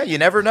 Yeah, you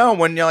never know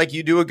when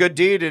you do a good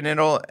deed and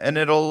it'll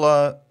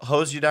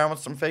hose you down with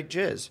some fake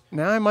jizz.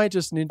 Now I might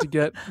just need to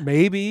get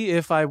maybe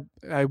if I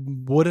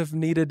would have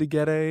needed to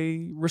get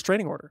a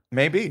restraining order.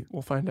 Maybe.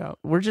 We'll find out.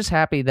 We're just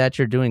happy that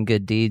you're doing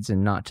good deeds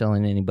and not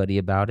telling anybody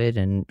about it,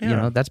 and you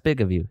know that's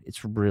big of you.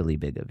 It's really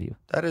big of you.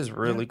 That is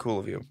really cool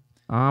of you.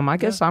 I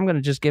guess I'm going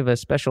to just give a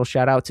special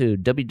shout out to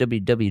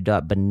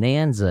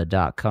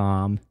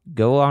www.bonanza.com.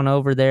 Go on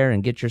over there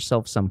and get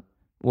yourself some.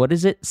 What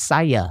is it?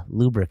 Saya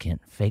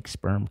lubricant, fake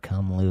sperm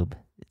cum lube.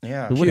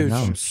 Yeah, who would have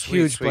known?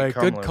 Huge play.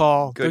 Good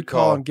call. Good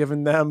call on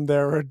giving them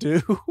their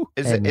due.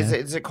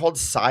 Is it called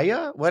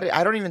Saya? What?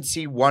 I don't even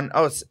see one.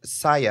 Oh, it's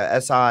Saya.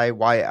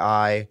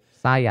 SIYI.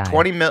 Saya.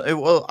 20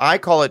 Well, I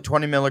call it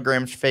 20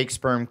 milligrams fake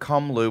sperm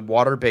cum lube,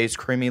 water-based,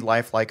 creamy,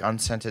 lifelike,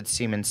 unscented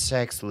semen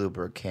sex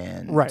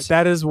lubricant. Right.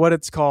 That is what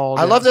it's called.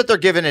 I love that they're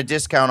giving a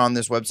discount on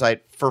this website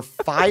for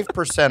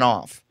 5%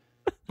 off.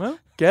 Well,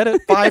 get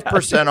it.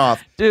 5%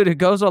 off. Dude, it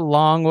goes a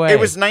long way. It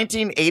was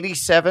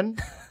 1987,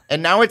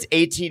 And now it's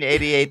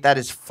 $18.88. That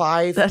is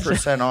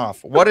 5%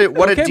 off. What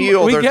a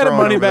deal we they're get it, throwing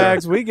money over there.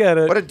 bags. We get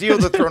it. What a deal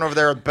they're throwing over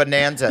there at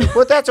Bonanza.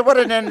 Well, what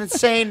an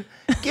insane.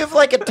 Give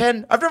like a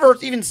 10. I've never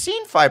even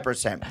seen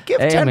 5%. Give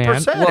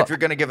 10% if you're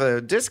going to give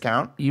a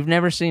discount. You've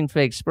never seen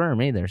fake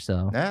sperm either,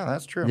 so. Yeah,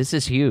 that's true. This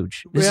is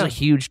huge. This is a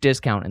huge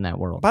discount in that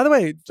world. By the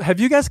way, have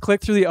you guys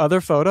clicked through the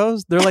other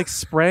photos? They're like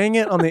spraying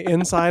it on the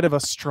inside of a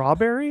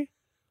strawberry.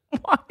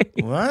 Why?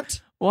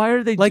 What? Why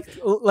are they like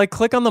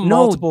click on the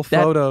multiple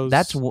photos?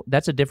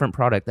 That's a different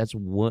product. That's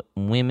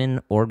women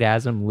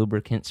orgasm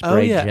lubricant spray. Oh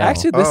yeah, gel.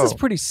 actually, this is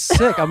pretty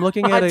sick. I'm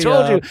looking at I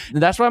told you.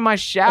 That's why my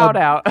shout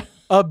out.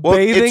 A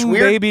bathing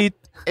baby.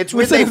 It's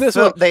weird.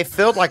 They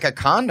filled like a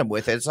condom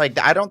with it. It's like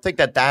I don't think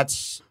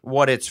that's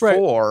what it's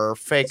for.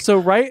 Fake. So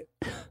right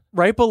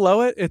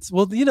below it, it's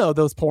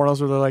those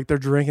pornos where they're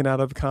drinking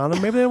out of a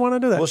condom. Maybe they want to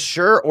do that. Well,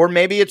 sure. Or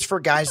maybe it's for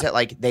guys that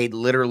they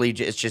literally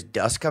it's just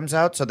dust comes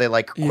out, so they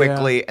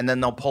quickly and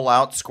then they'll pull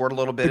out, squirt a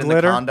little bit in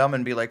the condom,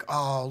 and be like,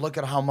 "Oh, look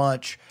at how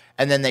much."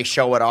 And then they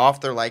show it off.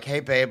 They're like,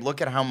 "Hey, babe,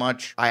 look at how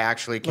much I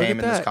actually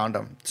came in this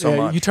condom." So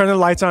much. You turn the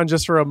lights on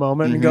just for a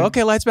moment and go,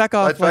 "Okay, lights back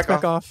off. Lights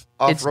back off."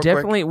 It's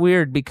definitely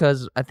weird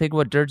because I think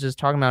what Dirge is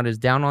talking about is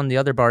down on the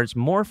other bar. It's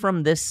more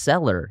from this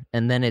seller,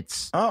 and then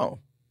it's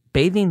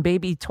bathing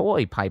baby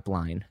toy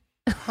pipeline.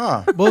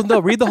 Huh. Well, no,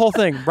 read the whole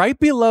thing. Right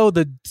below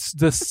the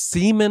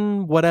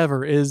semen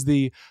whatever is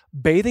the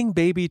bathing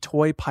baby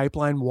toy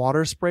pipeline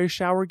water spray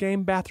shower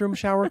game bathroom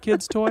shower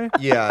kids toy.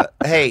 Yeah.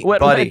 Hey,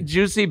 wet, buddy. Wet,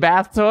 juicy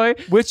bath toy,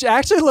 which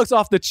actually looks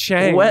off the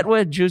chain.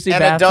 Wet, juicy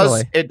and bath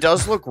toy. It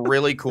does look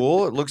really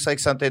cool. It looks like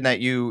something that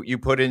you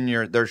put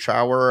in their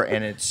shower,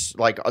 and it's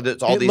like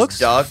it's all these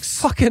ducks.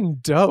 Fucking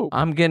dope.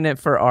 I'm getting it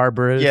for our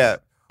Bruce. Yeah.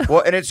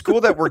 Well, and it's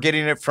cool that we're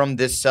getting it from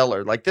this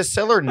seller. Like, this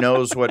seller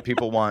knows what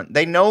people want.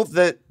 They know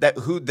that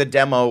who the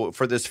demo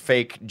for this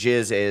fake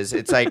jizz is.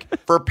 It's like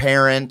for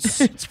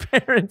parents. It's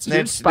parents.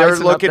 They're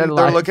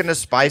looking to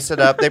spice it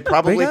up. They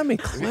probably got me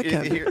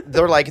clicking.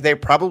 They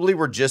probably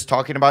were just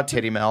talking about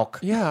titty milk.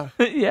 Yeah.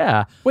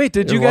 Yeah. Wait,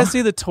 did you guys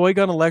see the Toy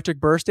Gun electric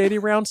burst 80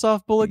 round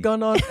soft bullet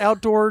gun on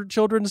outdoor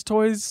children's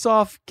toys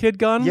soft kid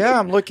gun? Yeah,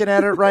 I'm looking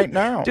at it right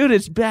now. Dude,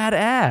 it's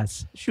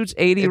badass. Shoots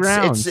 80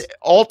 rounds. It's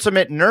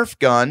ultimate Nerf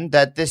gun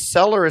that this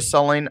seller is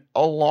selling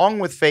along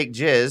with fake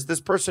jizz.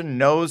 This person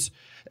knows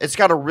it's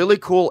got a really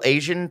cool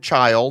Asian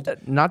child.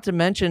 Not to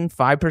mention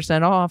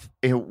 5% off.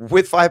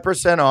 With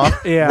 5%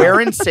 off. Yeah.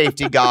 Wearing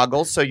safety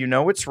goggles so you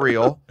know it's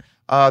real.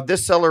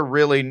 This seller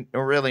really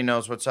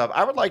knows what's up.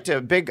 I'd like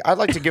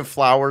to give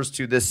flowers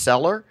to this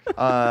seller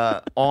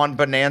on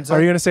Bonanza. Are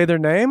you going to say their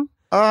name?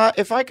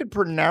 If I could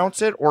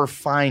pronounce it or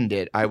find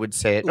it, I would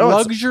say it.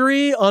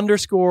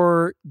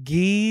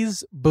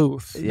 Luxury_Geese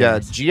Booth. Yeah,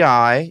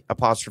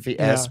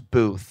 GI_S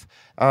Booth.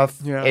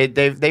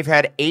 They've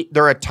had 8.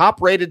 They're a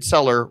top-rated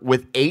seller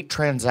with 8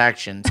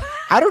 transactions.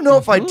 I don't know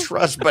if I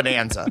trust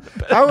Bonanza.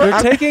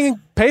 They're taking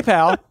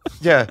PayPal.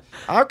 Yeah.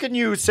 How can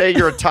you say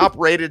you're a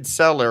top-rated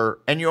seller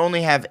and you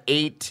only have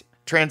 8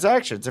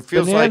 transactions? It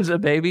feels Bonanza,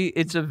 baby.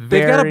 It's a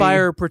very... They've got a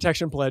buyer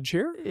protection pledge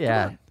here.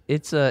 Yeah.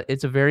 It's a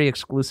very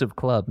exclusive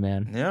club,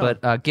 man. Yeah.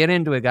 But get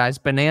into it, guys.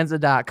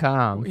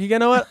 Bonanza.com. You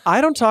know what?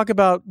 I don't talk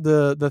about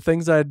the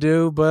things I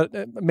do, but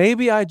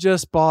maybe I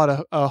just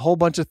bought a whole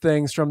bunch of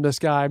things from this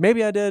guy.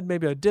 Maybe I did,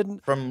 maybe I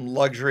didn't. From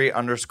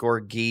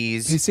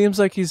luxury_Geese. He seems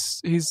like he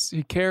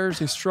cares.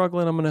 He's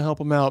struggling. I'm going to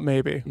help him out.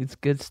 Maybe it's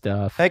good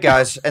stuff. Hey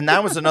guys, and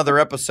that was another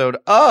episode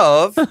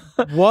of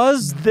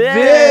Was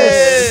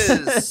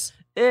This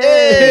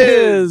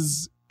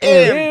Is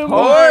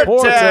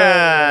Important.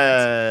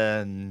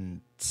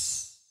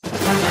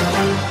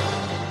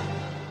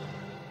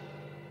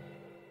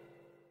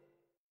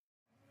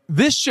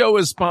 This show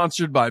is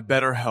sponsored by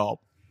BetterHelp.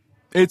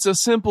 It's a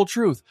simple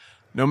truth.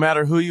 No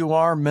matter who you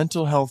are,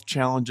 mental health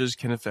challenges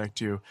can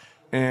affect you,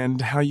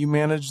 and how you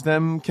manage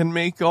them can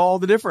make all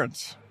the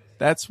difference.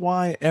 That's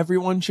why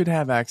everyone should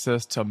have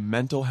access to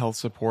mental health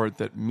support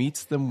that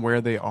meets them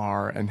where they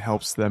are and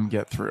helps them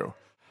get through.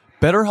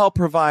 BetterHelp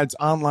provides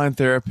online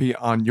therapy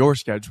on your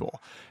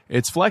schedule.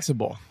 It's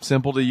flexible,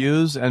 simple to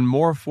use, and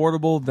more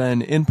affordable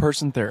than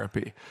in-person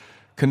therapy.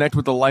 Connect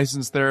with a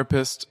licensed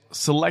therapist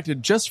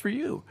selected just for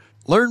you.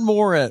 Learn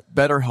more at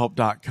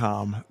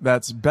BetterHelp.com.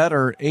 That's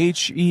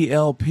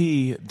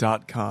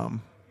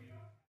BetterHelp.com.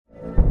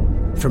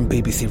 From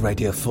BBC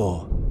Radio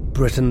 4,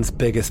 Britain's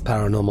biggest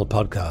paranormal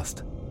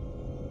podcast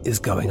is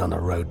going on a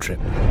road trip.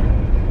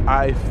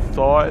 I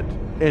thought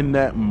in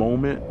that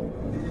moment,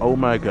 oh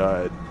my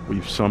God,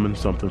 we've summoned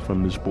something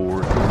from this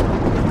board.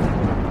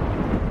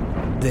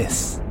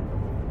 This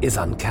is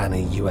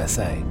Uncanny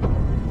USA.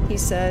 He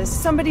says,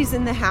 somebody's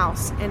in the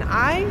house, and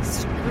I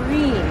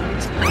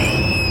screamed.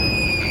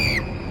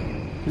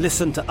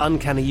 Listen to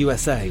Uncanny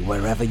USA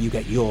wherever you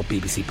get your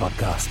BBC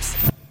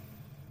podcasts,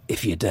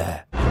 if you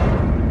dare.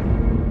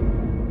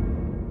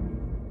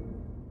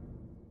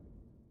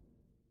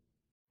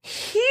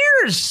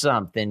 Here's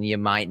something you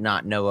might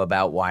not know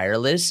about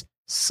wireless.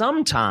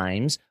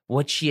 Sometimes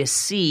what you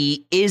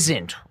see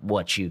isn't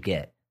what you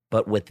get.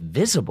 But with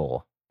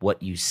Visible,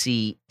 what you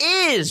see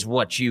is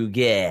what you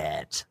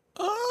get.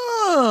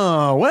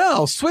 Oh,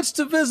 well, switch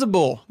to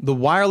Visible, the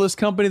wireless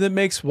company that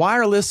makes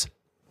wireless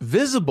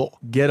visible.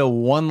 Get a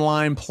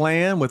one-line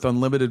plan with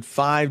unlimited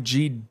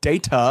 5G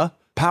data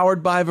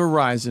powered by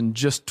Verizon.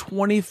 Just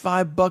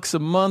 $25 a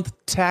month,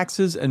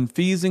 taxes and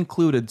fees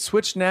included.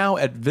 Switch now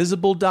at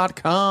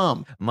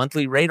Visible.com.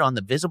 Monthly rate on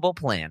the Visible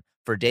plan.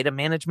 For data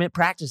management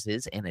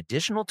practices and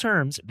additional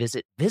terms,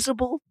 visit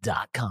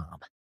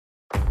Visible.com.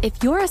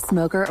 If you're a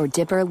smoker or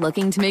dipper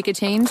looking to make a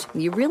change,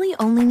 you really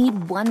only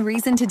need one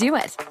reason to do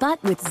it.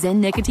 But with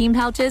Zyn nicotine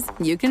pouches,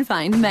 you can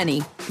find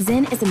many.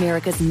 Zyn is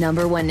America's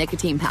 #1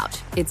 nicotine pouch.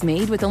 It's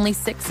made with only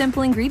 6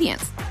 simple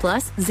ingredients.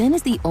 Plus, Zyn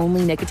is the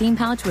only nicotine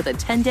pouch with a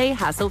 10-day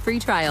hassle-free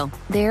trial.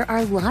 There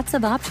are lots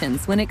of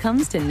options when it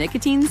comes to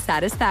nicotine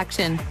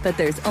satisfaction, but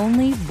there's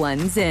only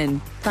one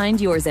Zyn.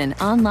 Find your Zyn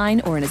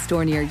online or in a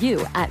store near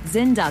you at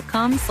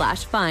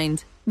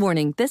zyn.com/find.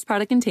 Warning, this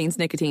product contains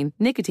nicotine.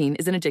 Nicotine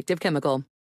is an addictive chemical.